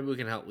one where maybe we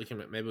can help.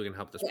 Maybe we can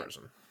help this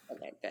person.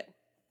 Okay, good.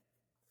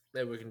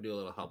 Maybe we can do a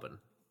little helping.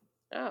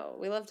 Oh,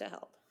 we love to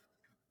help.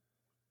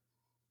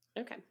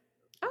 Okay.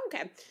 Oh,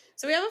 okay.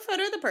 So we have a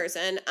photo of the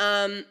person.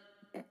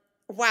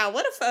 Wow,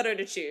 what a photo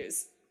to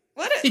choose.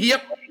 What a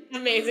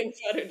amazing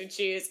photo to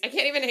choose. I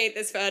can't even hate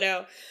this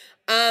photo.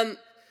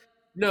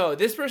 No,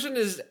 this person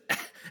is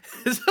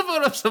a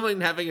photo of someone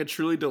having a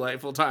truly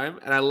delightful time,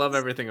 and I love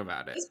everything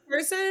about it. This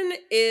person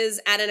is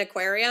at an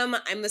aquarium,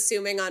 I'm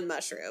assuming on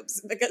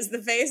mushrooms, because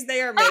the face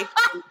they are making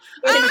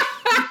is...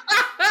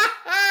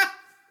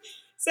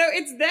 So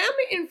it's them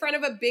in front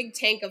of a big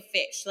tank of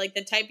fish, like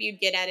the type you'd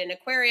get at an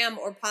aquarium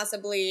or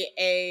possibly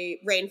a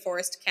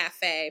rainforest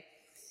cafe.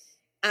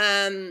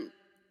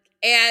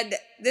 And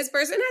this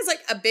person has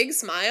like a big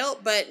smile,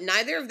 but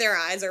neither of their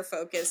eyes are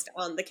focused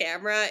on the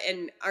camera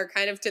and are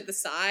kind of to the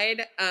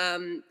side.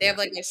 They have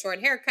like a short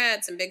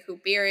haircut, some big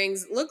hoop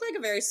earrings, look like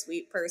a very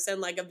sweet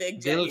person, like a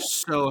big They look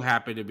so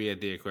happy to be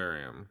at the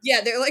aquarium. Yeah,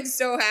 they're like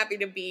so happy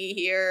to be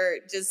here,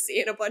 just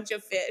seeing a bunch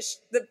of fish.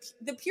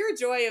 The pure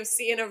joy of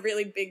seeing a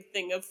really big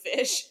thing of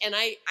fish. And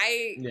I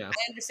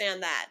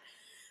understand that.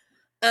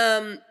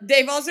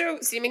 They've also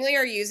seemingly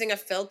are using a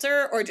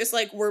filter or just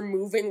like we're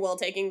moving while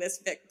taking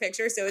this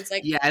picture. So it's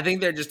like, yeah, I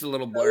think they're just a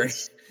little blurry.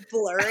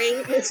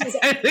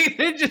 I think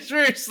they're just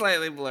very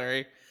slightly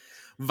blurry,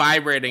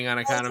 vibrating on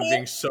account of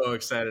being so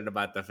excited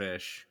about the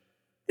fish.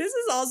 This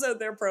is also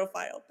their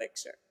profile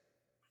picture,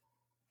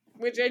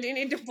 which I do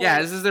need to point out.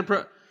 Yeah, this is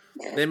their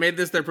they made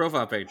this their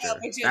profile picture.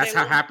 That's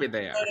how happy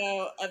they are.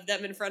 Photo of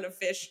them in front of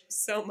fish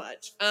so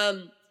much.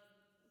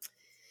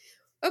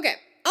 Okay.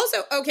 Also,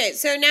 okay,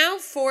 so now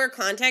for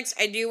context,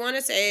 I do want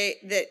to say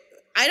that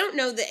I don't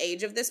know the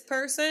age of this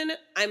person.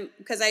 I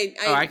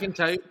can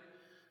tell you.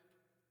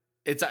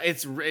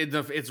 It's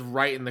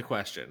right in the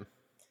question.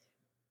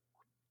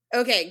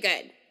 Okay,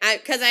 good.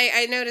 Because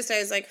I noticed I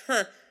was like,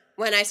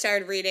 when I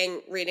started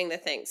reading the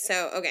thing.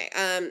 So okay,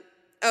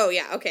 oh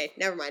yeah, okay,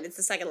 never mind. It's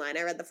the second line.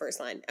 I read the first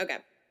line. Okay,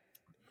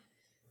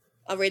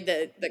 I'll read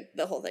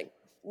the whole thing.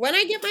 When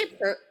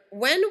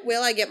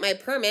will I get my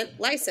permit,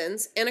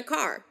 license, and a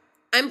car?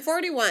 I'm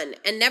 41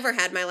 and never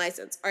had my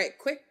license. All right,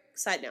 quick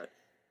side note.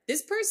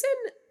 This person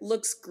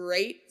looks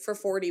great for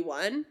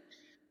 41.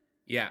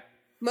 Yeah.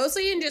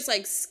 Mostly in just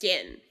like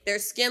skin. Their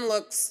skin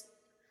looks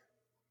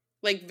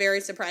like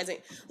very surprising.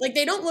 Like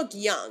they don't look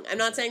young. I'm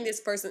not saying this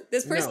person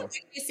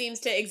seems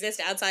to exist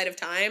outside of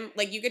time.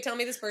 Like you could tell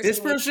me this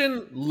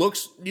person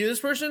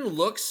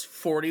looks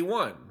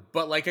 41,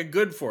 but like a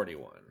good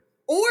 41.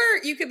 Or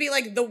you could be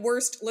like the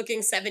worst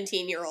looking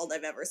 17-year-old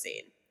I've ever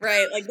seen.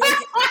 Right? Like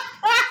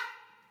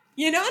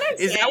you know what I'm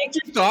saying? Is that what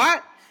you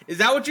thought? Is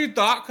that what you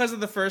thought because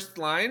of the first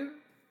line?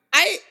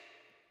 I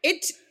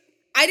was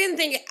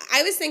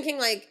thinking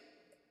like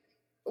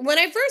when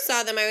I first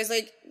saw them, I was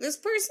like, this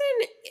person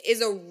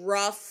is a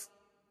rough,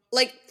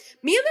 like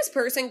me and this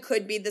person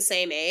could be the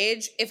same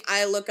age if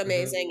I look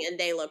amazing and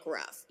they look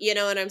rough. You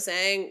know what I'm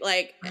saying?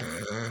 Like I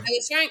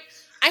was trying.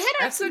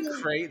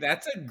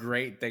 That's a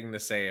great thing to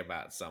say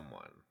about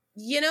someone.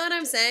 You know what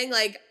I'm saying?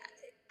 Like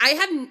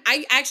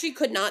I actually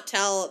could not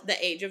tell the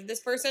age of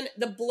this person.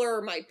 The blur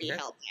might be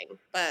helping,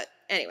 but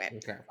anyway,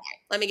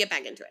 let me get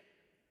back into it.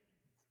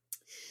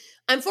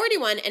 I'm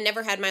 41 and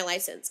never had my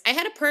license. I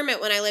had a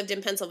permit when I lived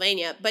in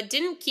Pennsylvania, but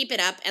didn't keep it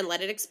up and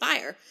let it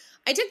expire.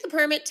 I took the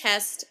permit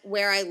test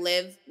where I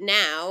live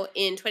now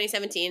in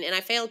 2017 and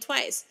I failed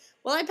twice.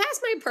 Well, I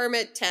passed my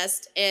permit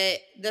test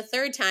the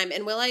third time,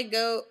 and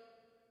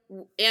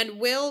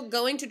will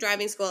going to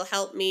driving school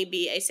help me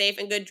be a safe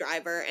and good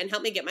driver and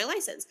help me get my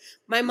license?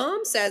 My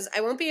mom says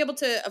I won't be able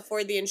to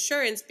afford the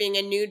insurance being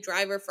a new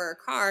driver for a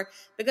car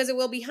because it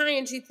will be high,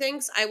 and she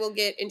thinks I will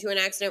get into an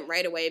accident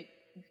right away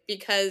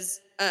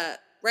because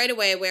right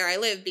away where I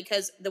live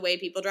because the way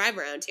people drive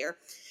around here.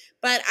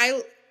 But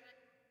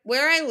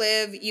where I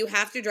live, you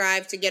have to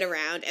drive to get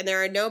around, and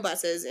there are no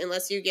buses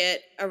unless you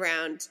get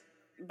around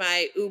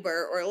by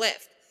Uber or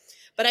Lyft.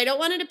 But I don't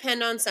want to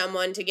depend on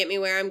someone to get me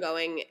where I'm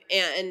going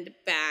and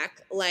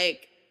back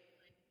like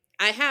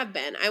I have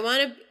been. I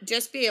want to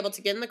just be able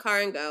to get in the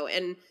car and go,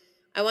 and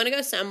I want to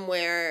go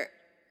somewhere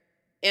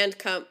and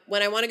come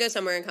when I want to go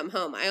somewhere and come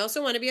home. I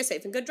also want to be a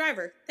safe and good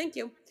driver. Thank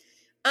you.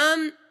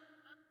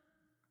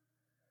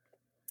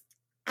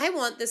 I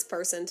want this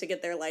person to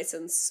get their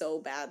license so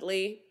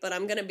badly, but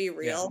I'm going to be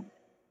real. Yeah.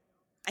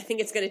 I think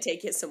it's going to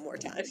take you some more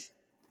time.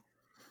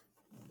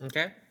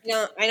 Okay.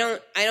 No, I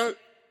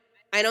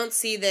don't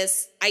see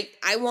this.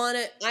 I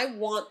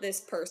want this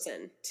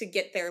person to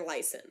get their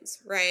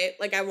license, right?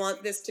 Like, I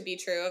want this to be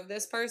true of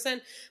this person,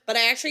 but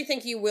I actually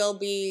think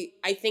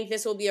I think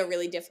this will be a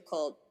really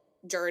difficult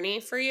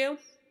journey for you.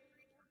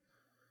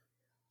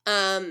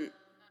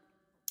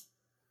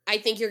 I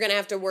think you're going to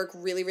have to work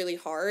really, really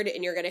hard,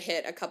 and you're going to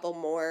hit a couple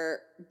more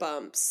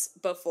bumps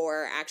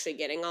before actually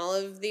getting all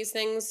of these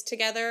things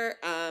together,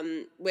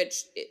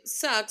 which it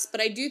sucks,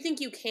 but I do think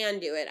you can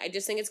do it. I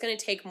just think it's going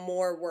to take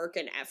more work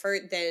and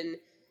effort than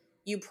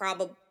you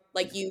probably,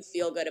 you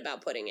feel good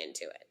about putting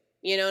into it.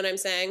 You know what I'm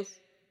saying?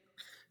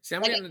 See,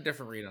 I'm getting a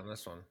different read on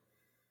this one.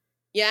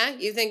 Yeah?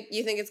 You think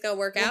it's going to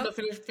work out? No,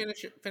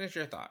 finish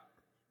your thought.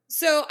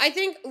 So I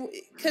think,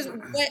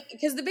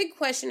 because the big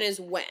question is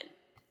when.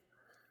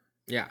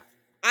 Yeah.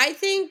 I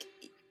think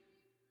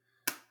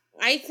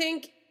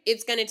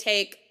it's going to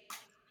take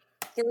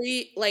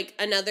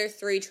another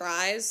 3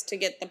 tries to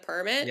get the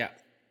permit. Yeah.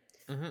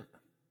 Mm-hmm.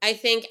 I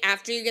think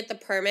after you get the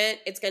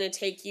permit, it's going to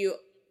take you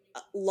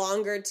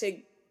longer to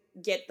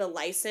get the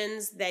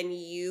license than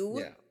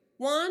you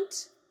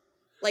want.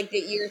 That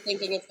you're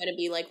thinking it's going to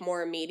be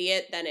more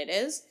immediate than it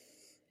is.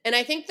 And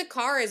I think the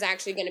car is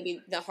actually going to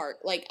be the hard,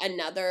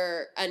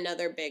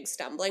 another big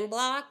stumbling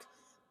block.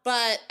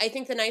 But I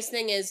think the nice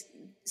thing is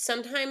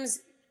sometimes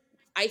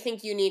I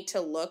think you need to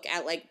look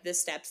at the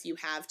steps you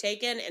have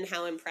taken and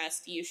how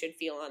impressed you should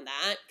feel on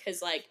that.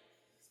 Because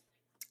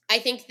I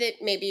think that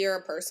maybe you're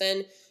a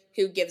person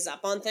who gives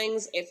up on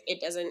things if it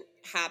doesn't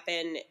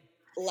happen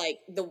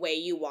the way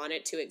you want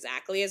it to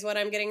exactly, is what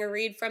I'm getting a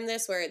read from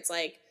this, where it's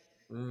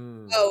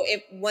oh,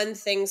 if one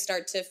thing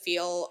starts to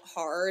feel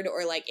hard,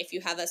 or if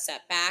you have a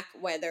setback,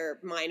 whether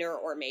minor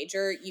or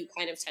major, you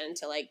kind of tend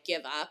to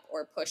give up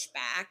or push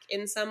back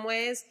in some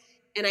ways.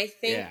 And I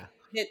think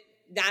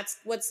that's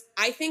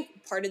I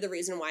think part of the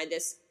reason why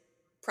this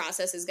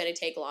process is going to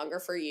take longer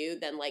for you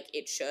than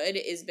it should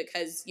is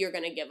because you're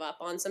going to give up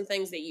on some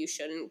things that you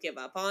shouldn't give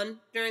up on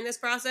during this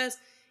process.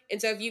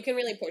 And so if you can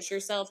really push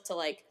yourself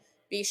to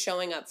be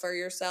showing up for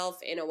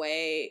yourself in a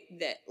way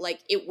that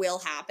it will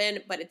happen,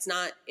 but it's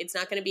not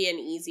going to be an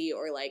easy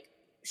or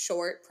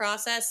short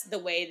process the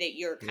way that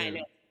you're kind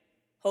of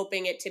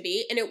hoping it to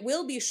be. And it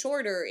will be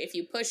shorter if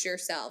you push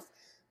yourself,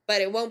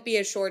 but it won't be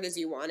as short as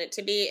you want it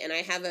to be. And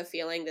I have a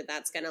feeling that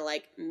that's going to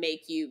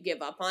make you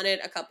give up on it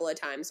a couple of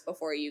times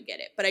before you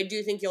get it. But I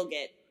do think you'll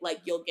get it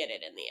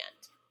in the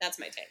end. That's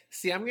my take.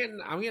 See, I'm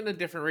getting a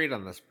different read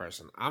on this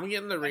person. I'm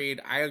getting the read.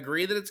 I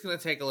agree that it's going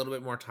to take a little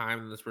bit more time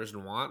than this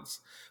person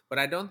wants, but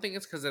I don't think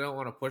it's because they don't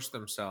want to push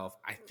themselves.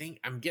 I think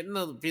I'm getting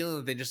the feeling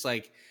that they just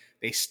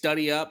they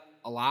study up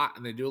a lot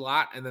and they do a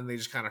lot, and then they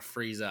just kind of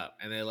freeze up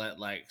and they let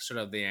sort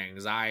of the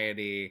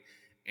anxiety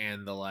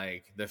and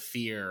the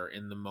fear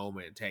in the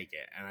moment take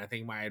it. And I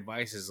think my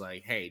advice is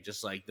hey,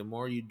 just the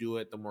more you do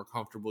it, the more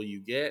comfortable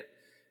you get,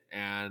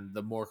 and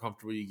the more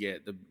comfortable you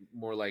get, the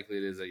more likely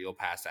it is that you'll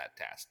pass that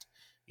test.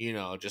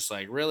 Just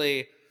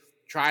really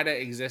try to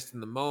exist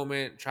in the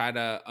moment, try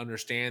to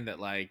understand that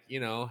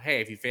hey,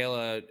 if you fail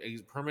a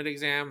permit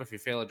exam, if you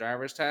fail a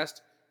driver's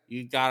test,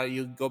 you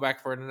go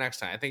back for it the next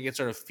time. I think it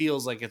sort of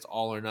feels like it's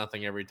all or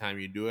nothing every time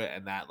you do it,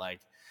 and that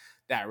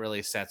that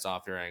really sets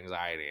off your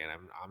anxiety. And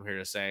I'm here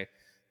to say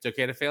it's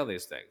okay to fail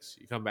these things.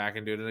 You come back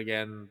and do it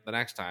again the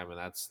next time, and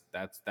that's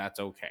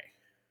okay.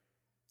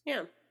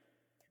 Yeah.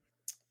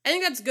 I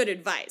think that's good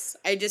advice.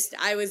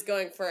 I was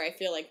going for, I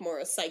feel more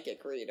a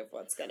psychic read of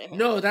what's going to happen.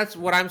 No, that's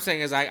what I'm saying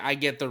is I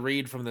get the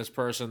read from this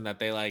person that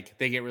they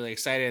get really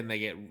excited and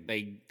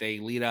they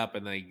lead up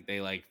and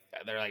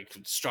they're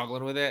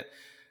struggling with it.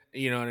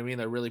 You know what I mean?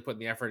 They're really putting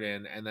the effort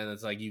in, and then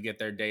it's you get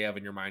their day of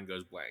and your mind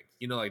goes blank.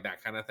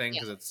 That kind of thing,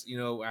 because it's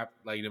no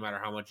matter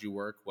how much you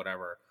work,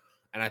 whatever.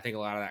 And I think a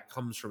lot of that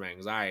comes from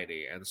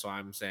anxiety. And so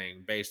I'm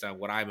saying, based on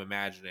what I'm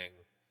imagining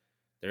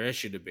their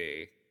issue to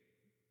be,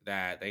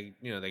 that they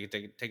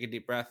can take a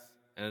deep breath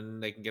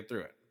and they can get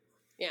through it.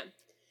 Yeah.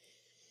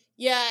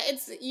 Yeah,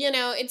 it's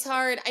it's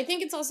hard. I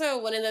think it's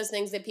also one of those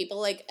things that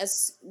people like I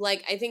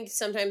think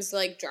sometimes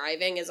like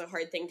driving is a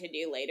hard thing to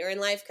do later in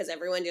life because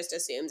everyone just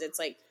assumes it's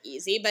like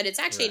easy, but it's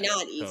actually Right.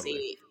 not Totally.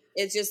 easy.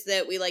 It's just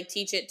that we like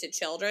teach it to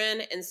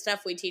children, and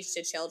stuff we teach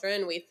to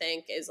children we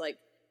think is like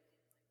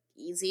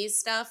easy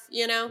stuff,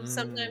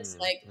 sometimes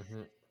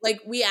Mm-hmm.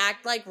 like we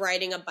act like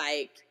riding a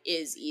bike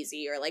is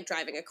easy or like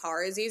driving a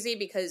car is easy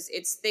because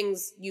it's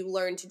things you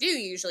learn to do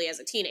usually as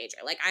a teenager.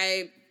 Like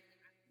I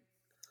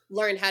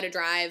learned how to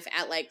drive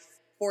at like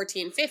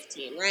 14,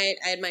 15, right?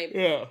 I had my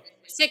Yeah.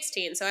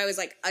 16, so I was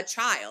like a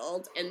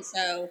child. And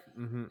so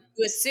Mm-hmm.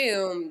 you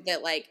assume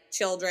that like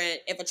children,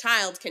 if a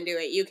child can do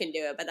it, you can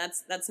do it, but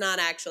that's not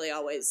actually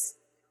always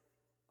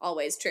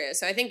true.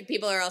 So I think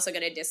people are also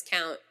going to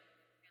discount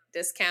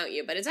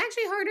you, but it's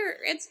actually harder.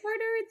 It's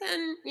harder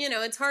than,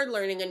 it's hard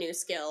learning a new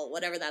skill,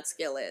 whatever that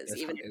skill is.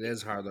 It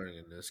is hard learning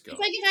a new skill. It's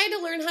like if I had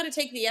to learn how to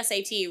take the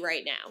SAT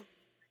right now,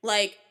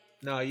 like,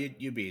 no,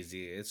 you'd be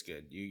easy. It's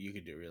good. You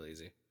could do it real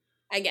easy.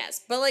 I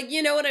guess. But, like,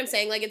 you know what I'm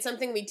saying? Like, it's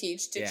something we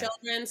teach to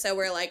children, so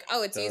we're like,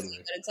 oh, it's easy.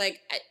 But it's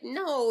like,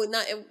 no,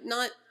 not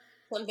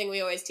something we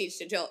always teach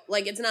to children.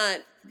 Like, it's not,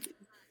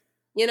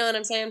 you know what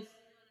I'm saying?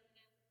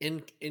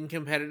 In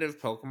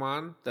competitive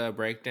Pokemon, the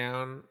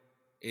breakdown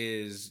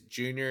is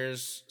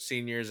juniors,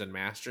 seniors, and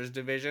masters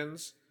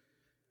divisions.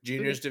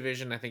 Juniors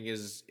division, I think,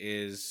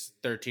 is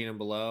 13 and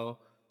below.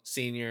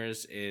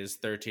 Seniors is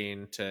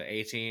 13 to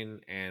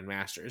 18, and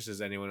masters is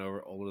anyone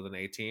older than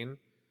 18.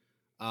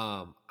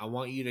 I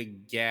want you to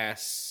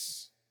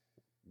guess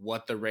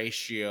what the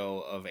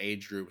ratio of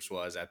age groups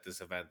was at this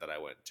event that I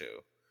went to.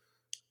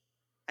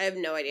 I have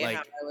no idea how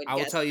I would guess. I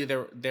will tell you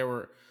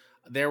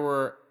there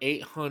were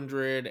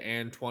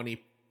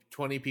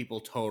 820 people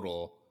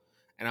total,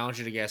 and I want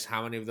you to guess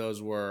how many of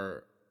those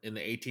were in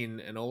the 18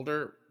 and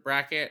older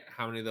bracket,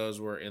 how many of those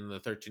were in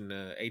the 13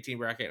 to 18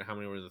 bracket, and how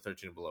many were in the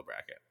 13 and below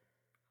bracket.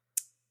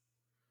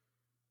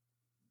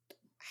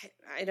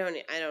 I don't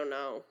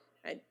know.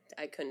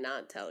 I could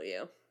not tell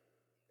you.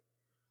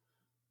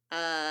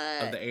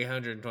 Of the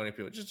 820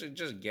 people,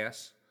 just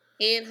guess.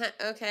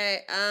 Okay.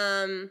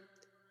 I'm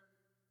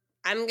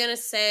gonna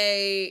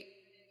say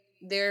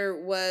there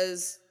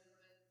was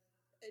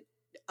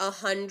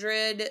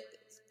 100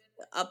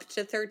 up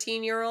to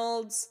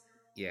 13-year-olds.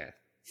 Yeah.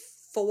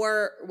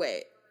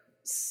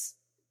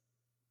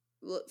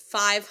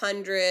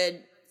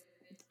 500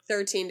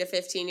 13 to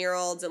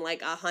 15-year-olds and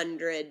like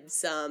 100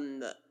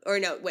 some, or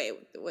no, wait,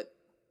 what?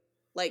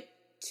 Like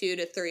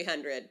 200 to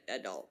 300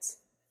 adults.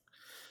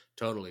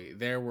 Totally.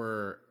 There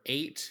were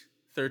 8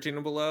 13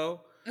 and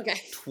below. Okay.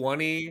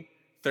 20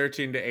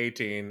 13 to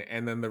 18,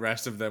 and then the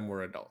rest of them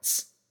were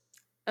adults.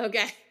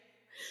 Okay.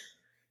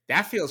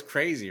 That feels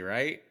crazy,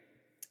 right?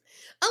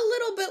 A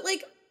little bit.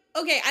 Like,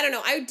 okay, I don't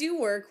know. I do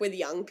work with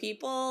young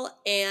people,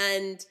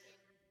 and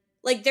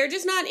like they're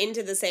just not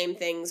into the same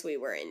things we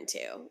were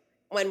into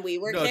when we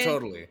were kids.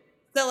 Totally.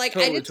 So like,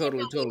 totally, I just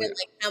totally. Even,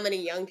 like how many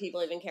young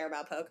people even care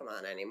about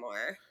Pokemon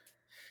anymore.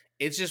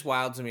 It's just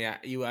wild to me.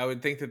 I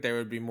would think that there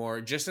would be more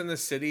just in the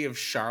city of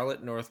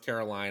Charlotte, North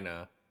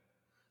Carolina.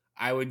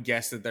 I would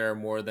guess that there are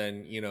more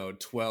than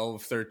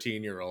 12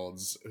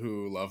 13-year-olds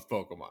who love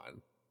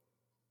Pokemon.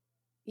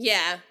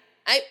 Yeah.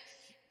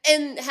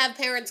 And have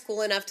parents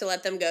cool enough to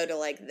let them go to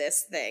like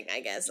this thing,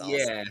 I guess. Also.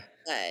 Yeah.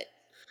 But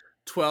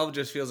 12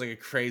 just feels like a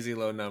crazy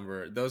low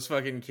number. Those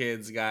fucking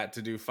kids got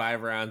to do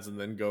 5 rounds and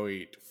then go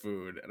eat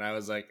food. And I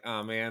was like,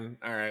 oh man,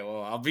 all right,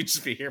 well, I'll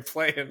just be here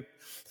playing.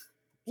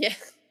 Yeah.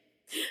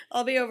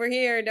 I'll be over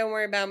here. Don't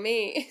worry about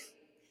me.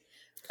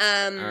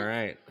 All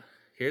right.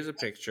 Here's a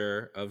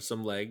picture of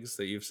some legs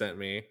that you've sent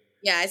me.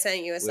 Yeah, I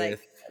sent you a site.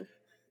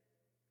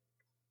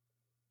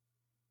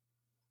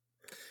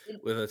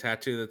 With a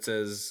tattoo that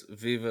says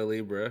Viva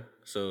Libra.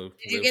 So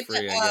did you get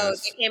free,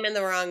 it came in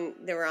the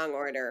wrong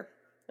order.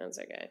 That's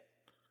okay.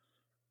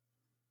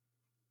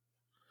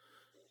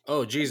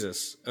 Oh,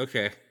 Jesus.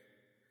 Okay.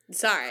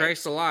 Sorry.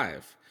 Christ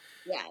alive.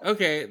 Yeah.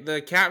 Okay, the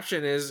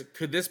caption is,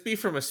 could this be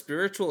from a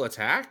spiritual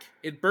attack?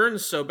 It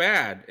burns so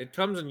bad. It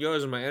comes and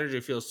goes and my energy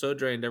feels so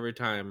drained every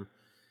time.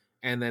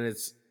 And then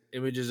it's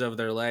images of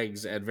their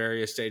legs at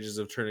various stages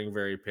of turning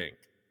very pink.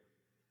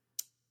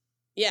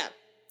 Yeah.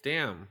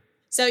 Damn.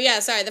 So yeah,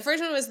 sorry. The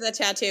first one was the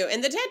tattoo.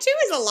 And the tattoo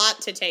is a lot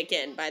to take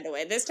in, by the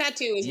way. This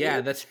tattoo is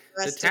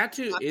the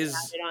tattoo is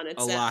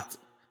a lot.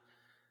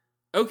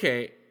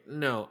 Okay,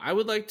 no. I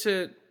would like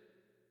to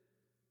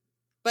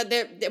But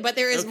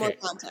there is more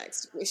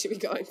context we should be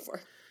going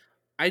for.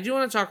 I do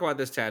want to talk about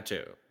this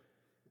tattoo.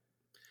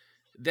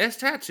 This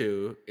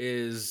tattoo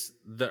is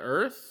the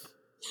Earth,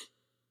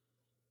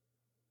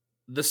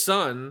 the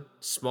Sun,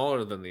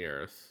 smaller than the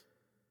Earth,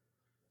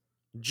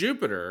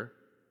 Jupiter.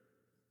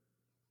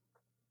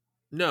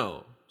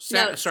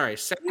 Saturn.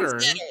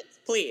 Saturn,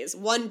 please.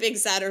 One big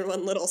Saturn,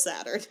 one little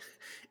Saturn.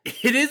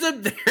 There is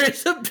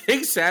a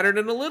big Saturn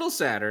and a little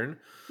Saturn.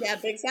 Yeah,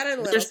 big Saturn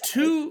and little There's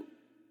Saturn. two.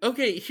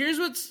 Okay, here's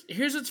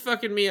what's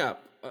fucking me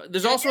up.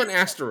 There's also an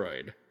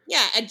asteroid.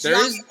 Yeah, a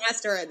giant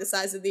asteroid the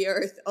size of the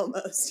Earth,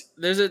 almost.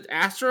 There's an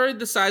asteroid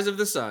the size of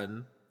the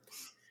sun,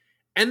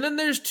 And then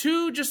there's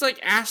two just like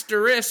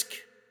asterisks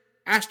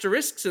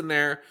in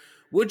there,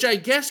 which I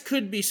guess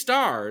could be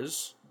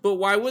stars, but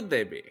why would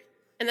they be?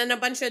 And then a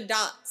bunch of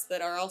dots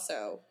that are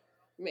also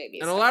maybe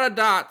And a stars. lot of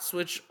dots,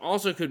 which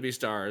also could be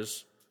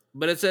stars.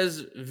 But it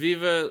says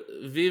vive. Is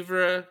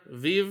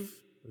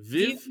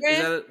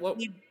that it?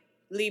 What?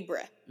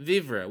 Libre.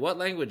 Vivre. What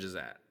language is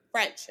that?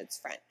 French. It's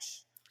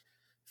French.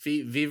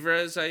 Vivre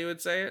is how you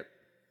would say it?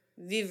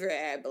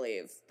 Vivre, I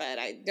believe. But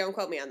don't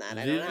quote me on that.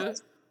 I don't know.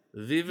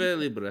 Vive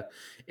libre.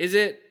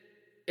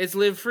 It's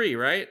live free,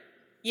 right?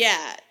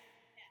 Yeah.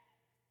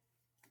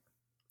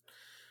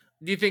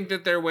 Do you think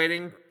that they're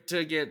waiting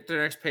to get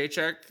their next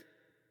paycheck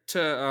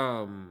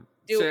to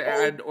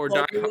add or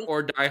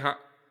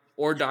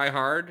die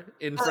hard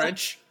in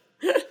French?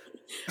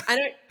 I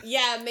don't.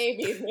 Yeah,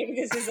 maybe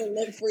this is a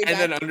live free. And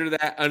then under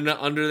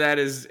that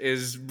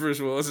is Bruce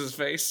Willis's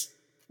face.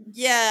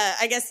 Yeah,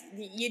 I guess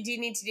you do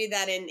need to do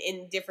that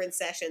in different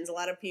sessions. A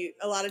lot of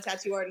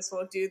tattoo artists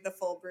won't do the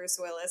full Bruce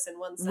Willis in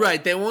one session.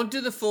 Right, they won't do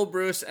the full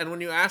Bruce. And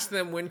when you ask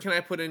them when can I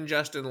put in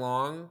Justin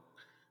Long,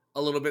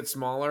 a little bit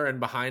smaller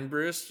and behind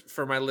Bruce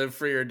for my Live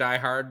Free or Die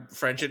Hard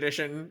French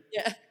edition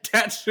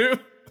tattoo.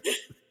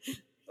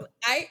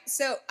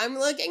 I'm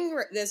looking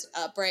this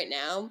up right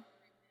now.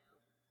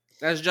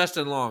 That's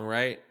Justin Long,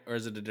 right? Or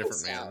is it a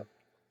different man?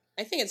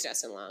 I think it's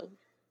Justin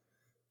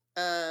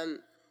Long.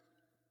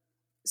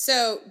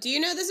 So, do you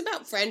know this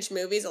about French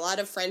movies? A lot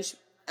of French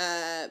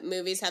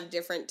movies have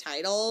different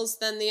titles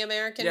than the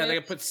American movies. They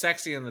can put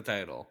sexy in the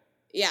title.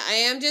 Yeah, I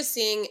am just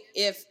seeing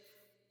if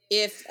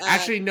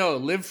actually, no,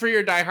 Live Free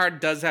or Die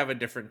Hard does have a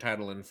different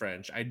title in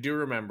French. I do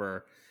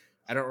remember.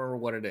 I don't remember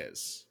what it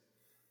is.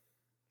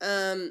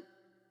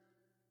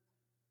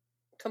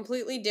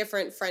 Completely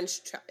different French.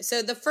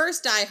 So the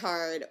first Die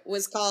Hard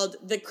was called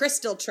The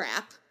Crystal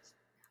Trap.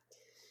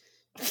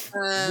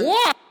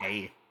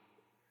 Why?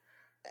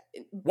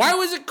 Why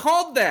was it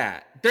called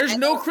that? There's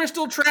no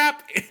crystal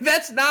trap.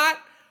 That's not.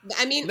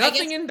 I mean,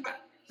 nothing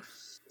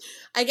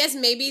I guess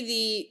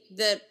maybe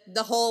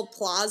the whole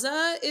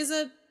plaza is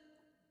a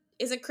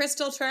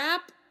crystal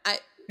trap.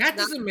 That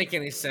doesn't make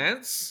any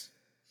sense.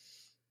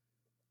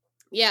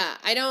 Yeah,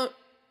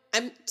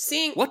 I'm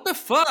seeing what the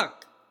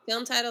fuck.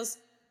 Film titles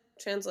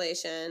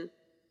translation.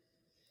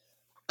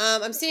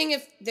 I'm seeing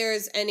if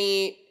there's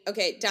any.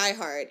 Okay, Die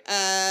Hard.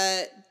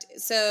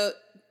 So.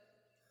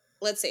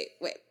 Let's see.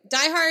 Wait. Die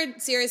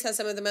Hard series has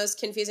some of the most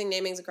confusing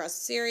namings across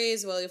the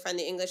series. Well, you'll find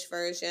the English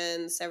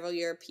version, several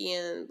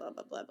European, blah,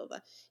 blah, blah, blah, blah.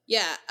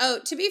 Yeah. Oh,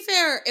 to be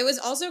fair, it was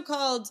also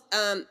called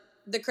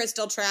The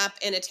Crystal Trap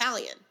in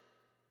Italian.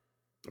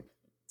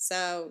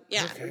 So,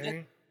 yeah.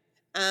 Okay.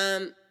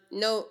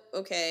 No,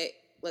 okay.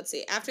 Let's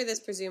see. After this,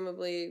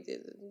 presumably,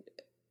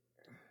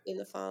 in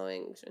the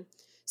following.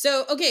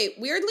 So, okay,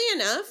 weirdly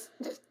enough,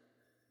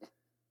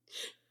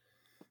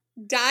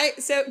 Die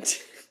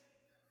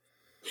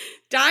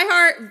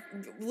Hard,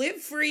 Live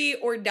Free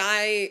or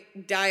Die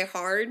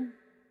Hard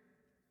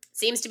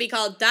seems to be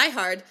called Die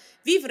Hard,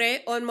 Vivre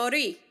or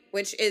Mourir,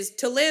 which is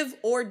to live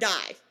or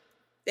die.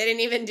 They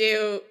didn't even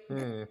do,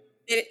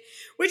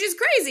 which is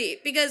crazy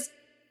because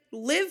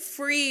Live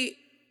Free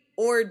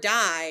or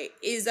Die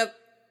is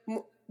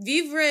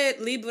Vivre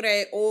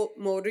libre ou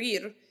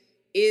mourir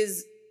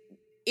is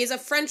a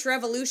French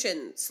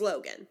Revolution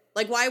slogan.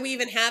 Like, why we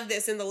even have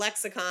this in the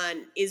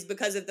lexicon is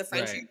because of the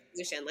French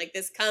Revolution. Like,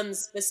 this comes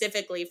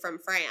specifically from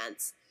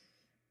France.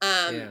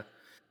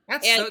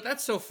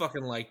 That's so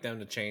fucking like them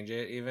to change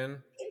it,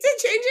 even. To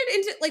change it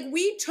into, like,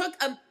 we took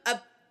a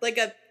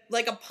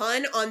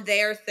pun on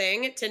their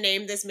thing to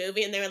name this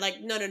movie, and they were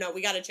like, no,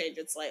 we gotta change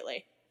it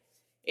slightly.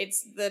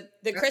 It's the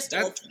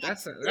crystal.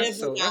 That's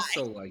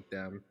so like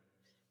them.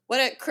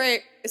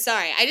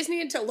 Sorry, I just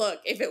needed to look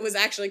if it was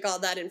actually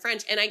called that in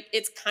French, and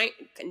it's kind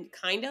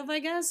of, I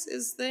guess,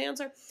 is the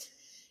answer.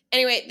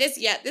 Anyway, this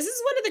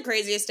is one of the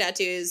craziest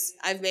tattoos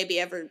I've maybe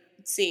ever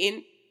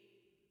seen.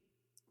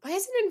 Why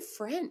is it in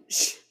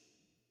French?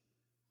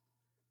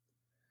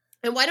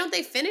 And why don't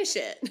they finish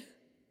it?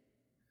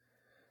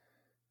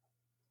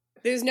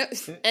 There's no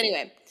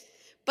anyway.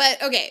 But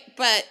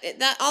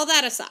all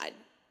that aside,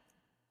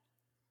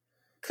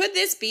 could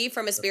this be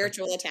from a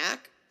spiritual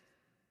attack?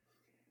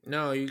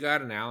 No, you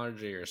got an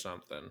allergy or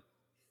something.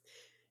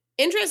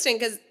 Interesting,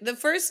 because the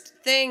first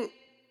thing.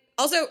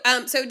 Also,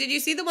 so did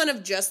you see the one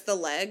of just the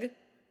leg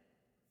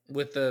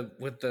with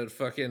the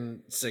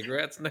fucking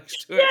cigarettes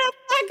next to it?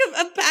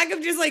 Yeah, a pack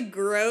of just like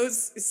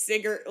gross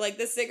like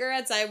the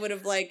cigarettes I would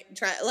have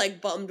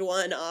bummed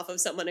one off of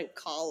someone in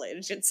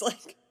college. It's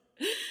like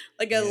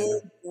a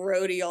little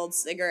grody old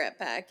cigarette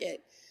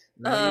packet.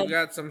 No, you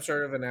got some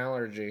sort of an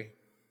allergy.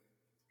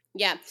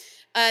 Yeah,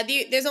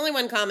 there's only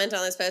one comment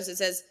on this post. It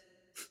says,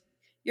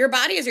 your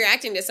body is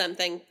reacting to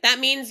something. That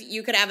means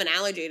you could have an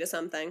allergy to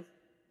something.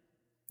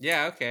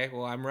 Yeah, okay.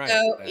 Well, I'm right.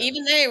 So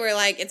even they were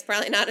like, it's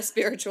probably not a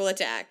spiritual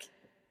attack.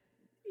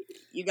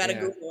 You got to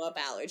Google up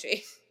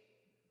allergy.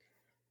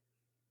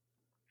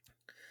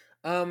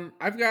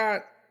 I've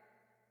got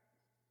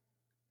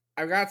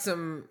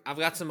some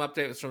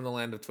updates from the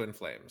land of Twin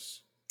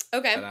Flames.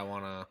 Okay. That I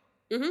want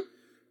to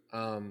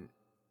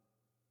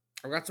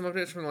I've got some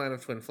updates from the Land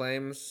of Twin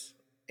Flames,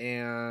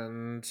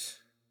 and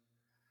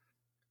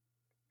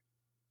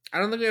I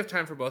don't think we have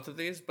time for both of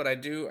these, but I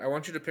do. I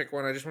want you to pick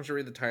one. I just want you to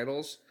read the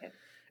titles, Okay.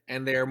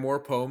 and they are more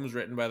poems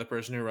written by the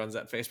person who runs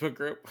that Facebook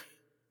group.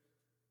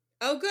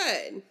 Oh,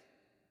 good.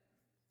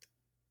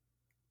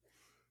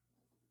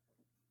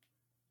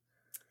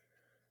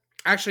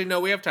 Actually, no,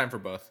 we have time for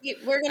both.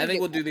 We're gonna. I think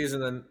we'll do these,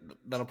 and then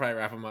that'll probably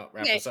wrap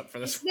us up for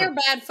this It's their one.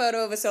 bad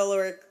photo of a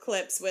solar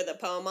eclipse with a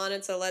poem on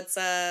it, so let's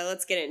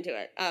get into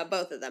it.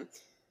 Both of them.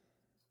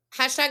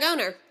 Hashtag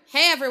owner.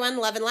 Hey everyone,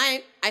 love and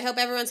light. I hope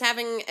everyone's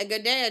having a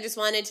good day. I just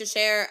wanted to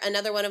share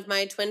another one of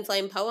my twin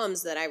flame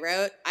poems that I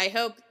wrote. I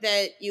hope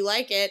that you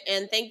like it,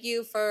 and thank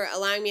you for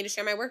allowing me to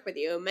share my work with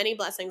you. Many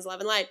blessings,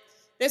 love and light.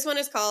 This one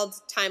is called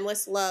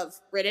Timeless Love,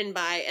 written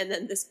by, and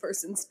then this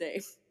person's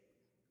name.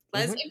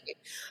 Mm-hmm.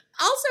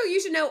 Also,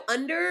 you should know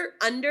under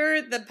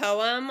the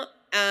poem,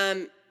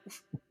 under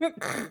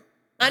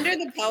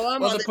the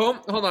poem. Well, the poem.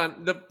 Hold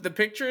on. The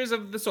pictures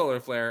of the solar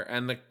flare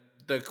and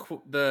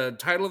the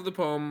title of the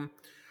poem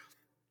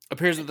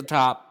appears at the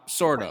top,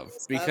 sort of,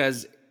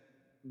 because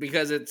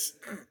it's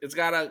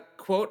got a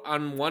quote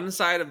on one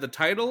side of the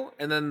title,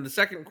 and then the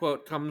second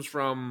quote comes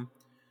from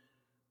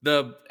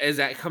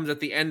comes at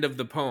the end of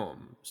the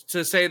poem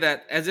to say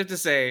that, as if to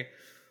say,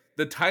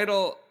 the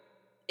title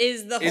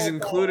is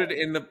included poem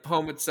in the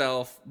poem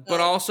itself, but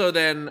also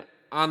then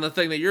on the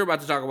thing that you're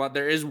about to talk about,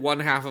 there is one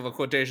half of a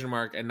quotation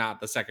mark and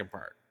not the second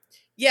part.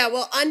 Yeah,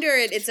 well, under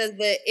it says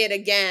it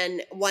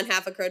again, one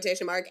half a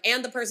quotation mark,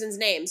 and the person's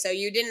name. So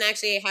you didn't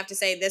actually have to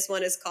say this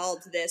one is called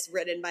this,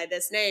 written by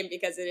this name,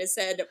 because it is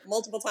said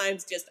multiple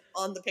times just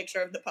on the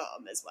picture of the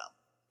poem as well.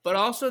 But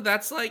also,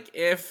 that's like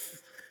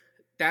if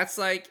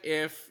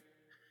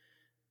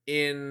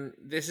in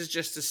This Is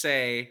Just to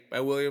Say by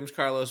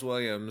Carlos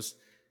Williams,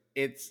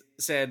 it's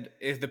said,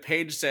 if the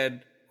page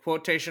said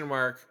quotation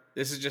mark,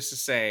 this is just to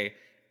say,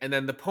 and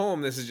then the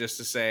poem, this is just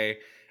to say,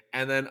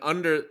 and then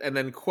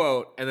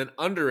quote, and then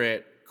under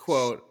it,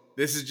 quote,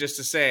 this is just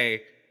to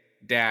say,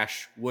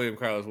 dash William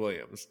Carlos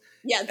Williams.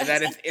 Yeah, and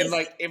that if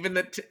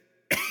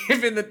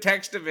in the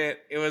text of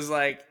it, it was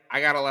like, I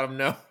gotta let him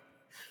know.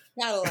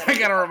 I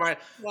gotta remind.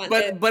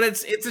 But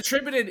it's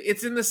attributed.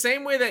 It's in the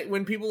same way that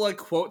when people like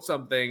quote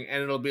something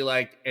and it'll be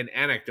like an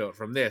anecdote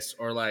from this,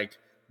 or like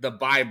the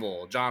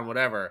Bible, John,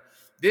 whatever.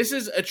 This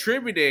is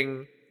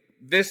attributing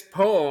this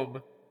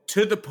poem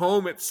to the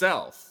poem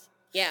itself.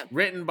 Yeah.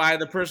 Written by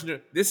the person who...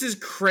 This is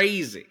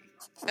crazy.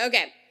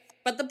 Okay.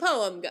 But the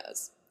poem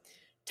goes.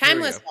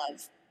 Timeless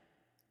love.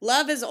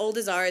 Love as old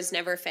as ours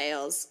never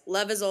fails.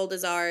 Love as old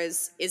as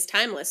ours is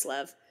timeless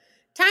love.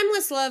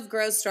 Timeless love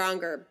grows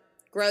stronger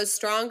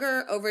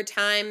over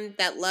time.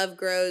 That love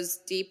grows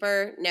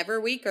deeper,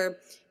 never weaker,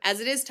 as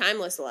it is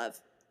timeless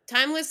love.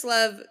 Timeless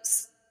love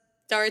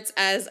starts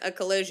as a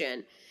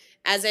collision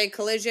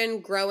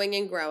growing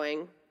and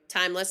growing.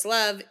 Timeless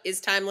love is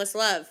timeless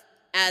love,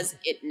 as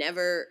it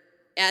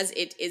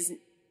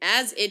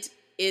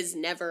is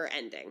never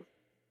ending.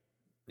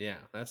 Yeah,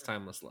 that's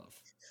timeless love.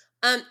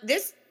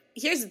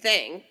 Here's the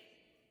thing.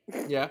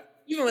 Yeah.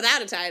 Even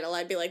without a title,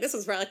 I'd be like, this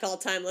was probably called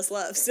Timeless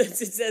Love,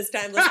 since it says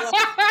Timeless Love.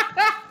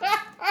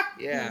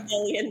 Yeah. A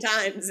million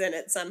times in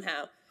it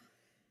somehow.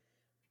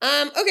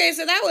 Okay,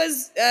 so that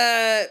was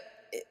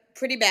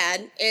pretty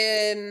bad.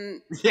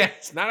 Yeah,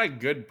 it's not a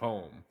good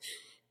poem.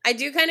 I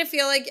do kind of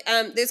feel like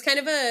there's kind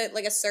of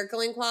a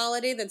circling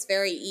quality that's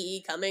very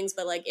E.E. Cummings,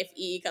 but like if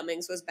E.E.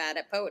 Cummings was bad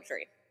at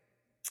poetry.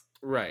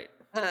 Right.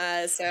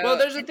 Well,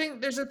 there's a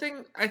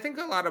thing. I think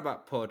a lot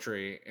about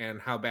poetry and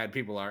how bad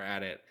people are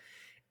at it.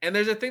 And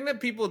there's a thing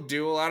that people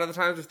do a lot of the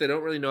times if they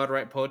don't really know how to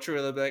write poetry,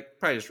 where they'll be like,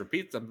 probably just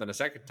repeat something a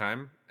second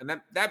time. And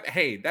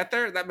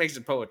that makes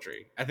it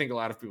poetry. I think a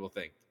lot of people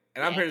think.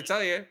 And I'm here to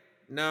tell you,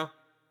 no.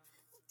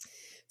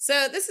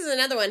 So this is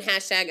another one,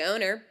 hashtag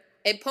owner.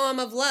 A poem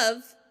of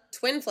love,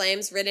 twin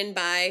flames, written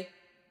by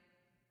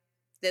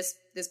this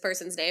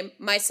person's name.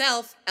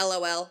 Myself,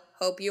 LOL,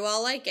 hope you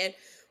all like it.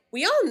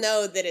 We all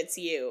know that it's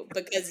you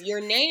because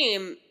your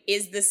name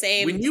is the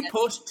same. When you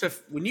post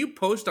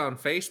on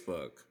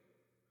Facebook,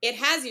 it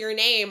has your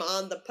name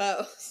on the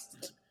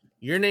post.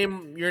 Your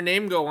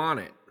name go on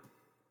it.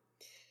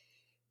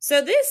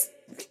 So this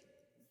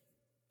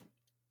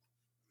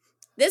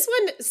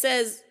one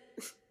says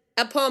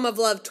a poem of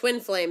love,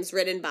 twin flames,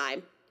 written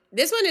by.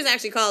 This one is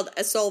actually called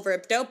A Soul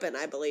Ripped Open,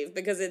 I believe,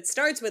 because it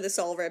starts with a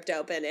soul ripped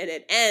open and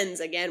it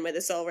ends again with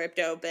a soul ripped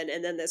open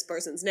and then this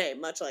person's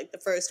name, much like the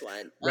first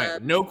one.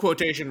 Right. No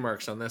quotation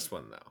marks on this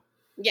one, though.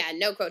 Yeah,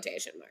 no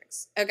quotation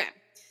marks. Okay.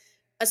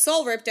 A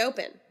soul ripped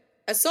open.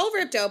 A soul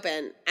ripped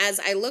open. As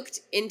I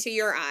looked into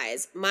your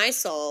eyes, my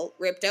soul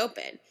ripped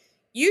open.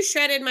 You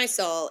shredded my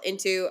soul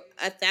into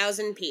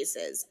 1,000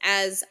 pieces.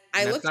 As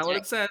I looked. That's not what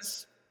it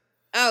says.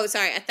 Oh,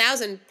 sorry,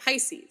 1,000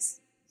 Pisces.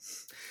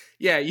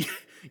 Yeah,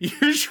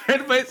 you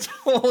shred my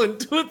soul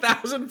into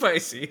 1,000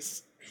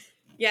 Pisces.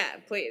 Yeah,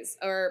 please.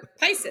 Or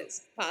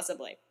Pisces,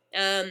 possibly.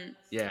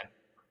 Yeah.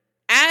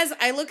 As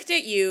I looked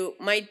at you,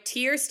 my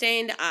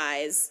tear-stained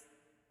eyes,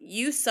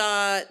 you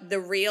saw the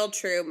real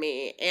true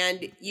me,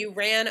 and you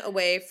ran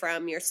away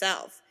from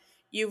yourself.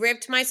 You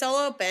ripped my soul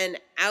open,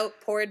 out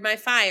poured my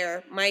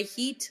fire, my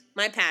heat,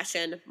 my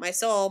passion, my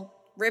soul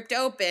ripped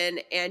open,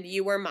 and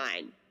you were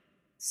mine.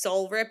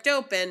 Soul ripped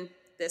open,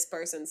 this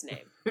person's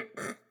name.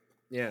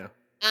 Yeah.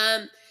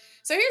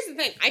 So here's the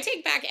thing. I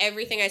take back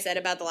everything I said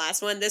about the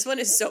last one. This one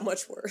is so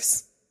much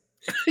worse.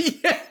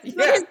 Yeah.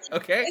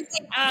 Okay. It's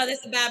like, this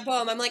is a bad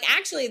poem. I'm like,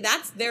 actually,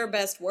 that's their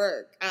best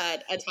work, A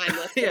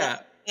Timeless. Yeah.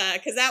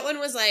 Because that one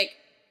was like,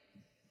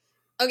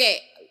 okay,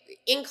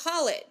 in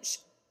college,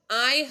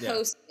 I Yeah.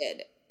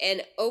 hosted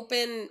an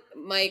open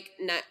mic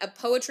night, a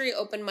poetry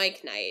open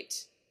mic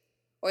night,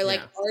 or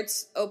like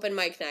arts open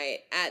mic night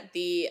at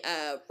the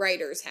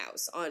writer's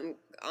house on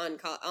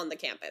the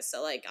campus.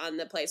 So like on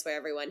the place where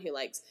everyone who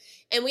likes,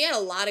 and we had a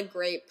lot of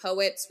great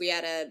poets. We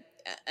had a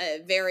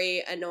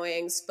very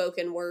annoying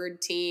spoken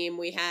word team.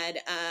 We had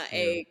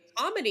a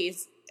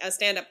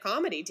stand-up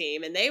comedy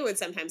team, and they would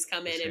sometimes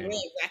come in and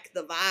really wreck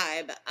the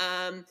vibe.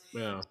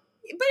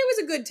 But it was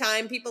a good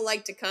time. People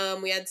liked to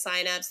come. We had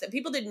signups. That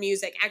people did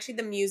music. Actually,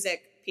 the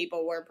music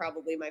people were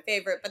probably my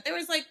favorite. But there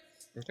was like,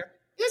 it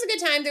was a good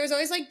time. There was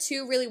always like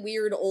two really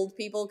weird old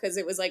people because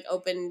it was like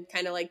open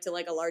kind of like to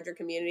like a larger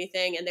community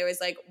thing. And there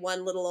was like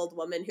one little old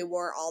woman who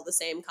wore all the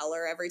same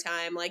color every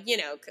time. Like, you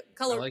know,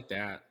 color. I like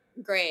that.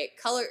 Great.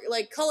 Color,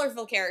 like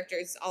colorful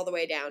characters all the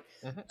way down.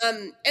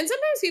 And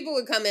sometimes people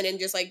would come in and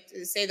just like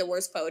say the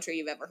worst poetry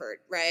you've ever heard.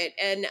 Right.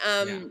 And,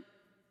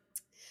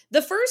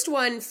 the first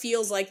one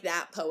feels like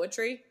that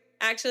poetry.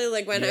 Actually,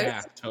 like when I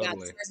was totally.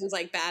 This person's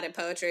like bad at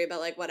poetry, but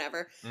like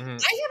whatever. I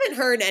haven't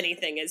heard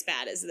anything as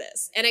bad as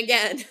this. And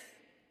again,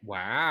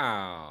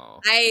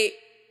 wow.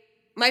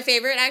 My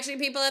favorite actually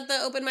people at the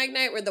open mic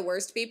night were the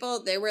worst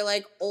people. They were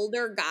like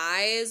older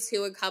guys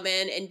who would come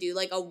in and do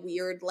like a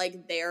weird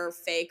like they're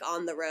fake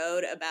on the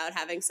road about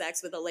having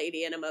sex with a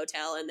lady in a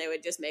motel, and they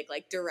would just make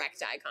like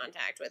direct eye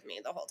contact with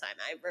me the whole time.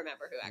 I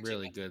remember who actually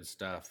really good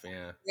stuff.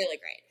 Yeah, really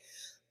great.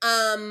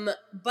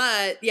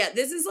 But yeah,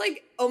 this is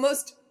like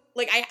almost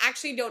like I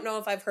actually don't know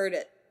if I've heard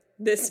it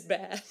this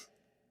bad.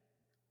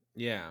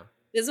 Yeah.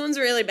 This one's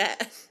really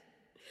bad.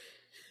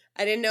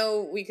 I didn't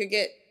know we could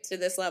get to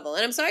this level.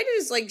 And I'm sorry to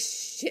just like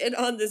shit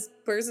on this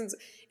person's.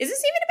 Is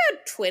this even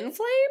about twin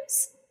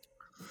flames?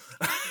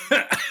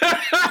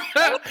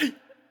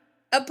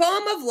 A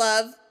poem of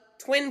love,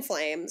 twin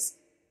flames.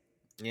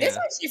 Yeah. This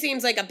actually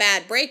seems like a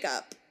bad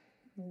breakup.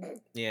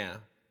 Yeah.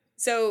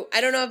 So I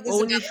don't know if this.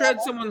 Well, when you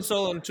shred someone's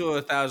soul into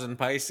 1,000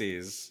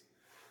 Pisces.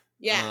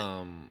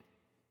 Yeah.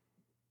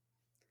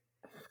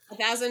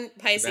 1,000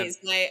 Pisces,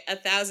 my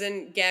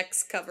 1,000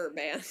 Gex cover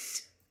band.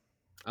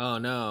 Oh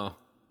no.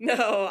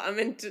 No, I'm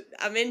into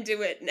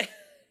it now.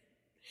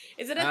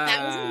 Is it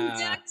 1,000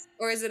 Gex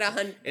or is it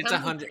 100? It's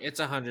 100. It's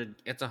 100.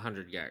 It's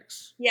 100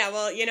 Gex. Yeah,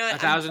 well, you know what?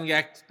 1,000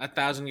 Gex.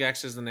 1,000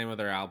 Gex is the name of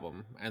their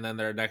album, and then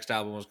their next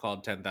album was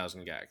called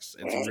 10,000 Gex.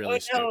 It's really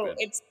stupid.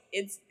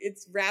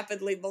 It's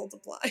rapidly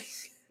multiplying.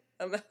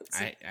 I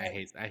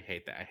hate that. I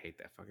hate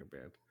that fucking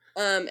band.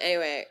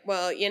 Anyway,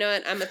 well, you know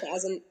what? I'm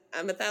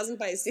 1,000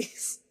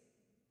 Pisces.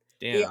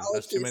 Damn,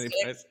 that's too many.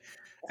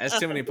 That's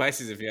too many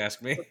Pisces, if you ask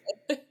me.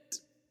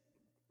 It's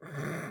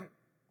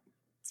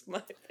my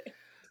thing.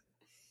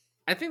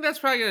 I think that's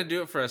probably gonna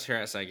do it for us here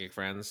at Psychic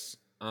Friends.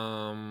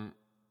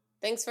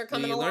 Thanks for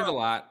coming. We learned a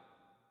lot,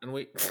 and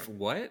we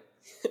what?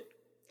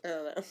 I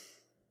don't know.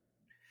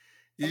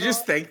 Did you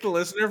just thank the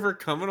listener for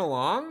coming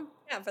along?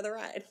 Yeah, for the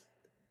ride.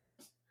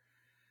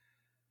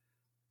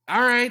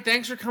 All right,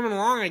 thanks for coming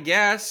along, I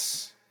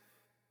guess.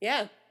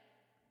 Yeah.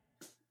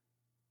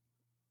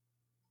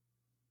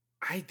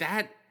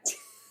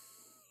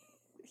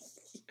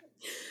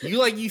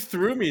 You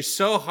threw me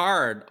so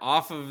hard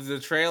off of the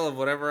trail of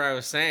whatever I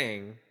was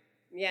saying.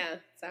 Yeah,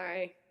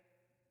 sorry.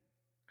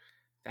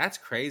 That's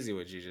crazy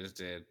what you just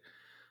did.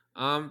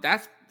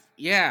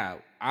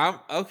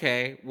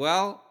 Okay.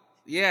 Well,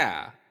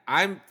 yeah.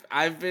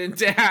 I've been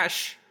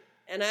Dash.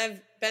 And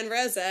I've been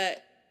Rosa.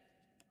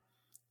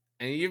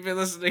 And you've been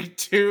listening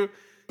to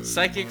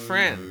Psychic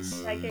Friends.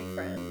 Psychic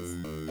Friends.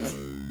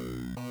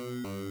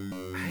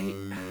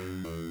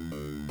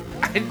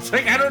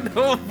 I don't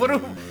know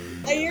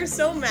You're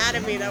so mad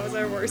at me. That was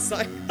our worst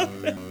song.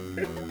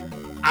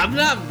 I'm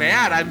not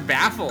mad. I'm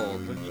baffled.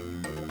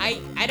 I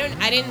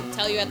didn't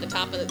tell you at the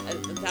top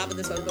of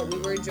this one, but we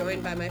were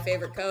joined by my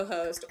favorite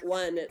co-host,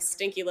 one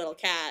stinky little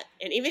cat,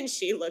 and even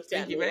she looked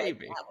at me like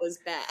that was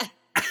bad.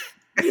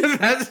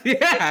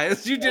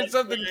 You did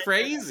something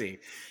crazy.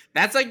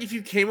 That's like if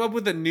you came up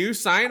with a new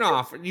sign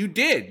off. You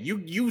did.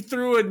 You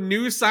threw a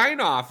new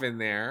sign off in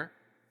there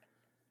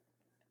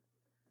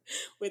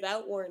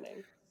without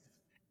warning.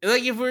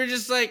 Like if we were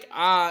just like,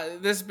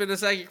 this has been a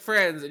Psychic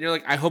Friends, and you're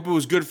like, I hope it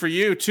was good for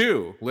you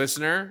too,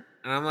 listener.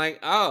 And I'm like,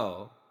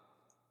 oh,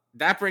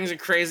 that brings a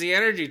crazy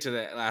energy to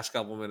the last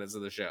couple minutes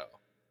of the show.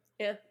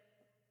 Yeah.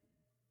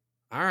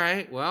 All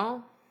right.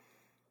 Well,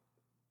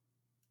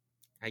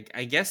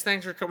 I guess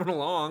thanks for coming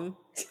along.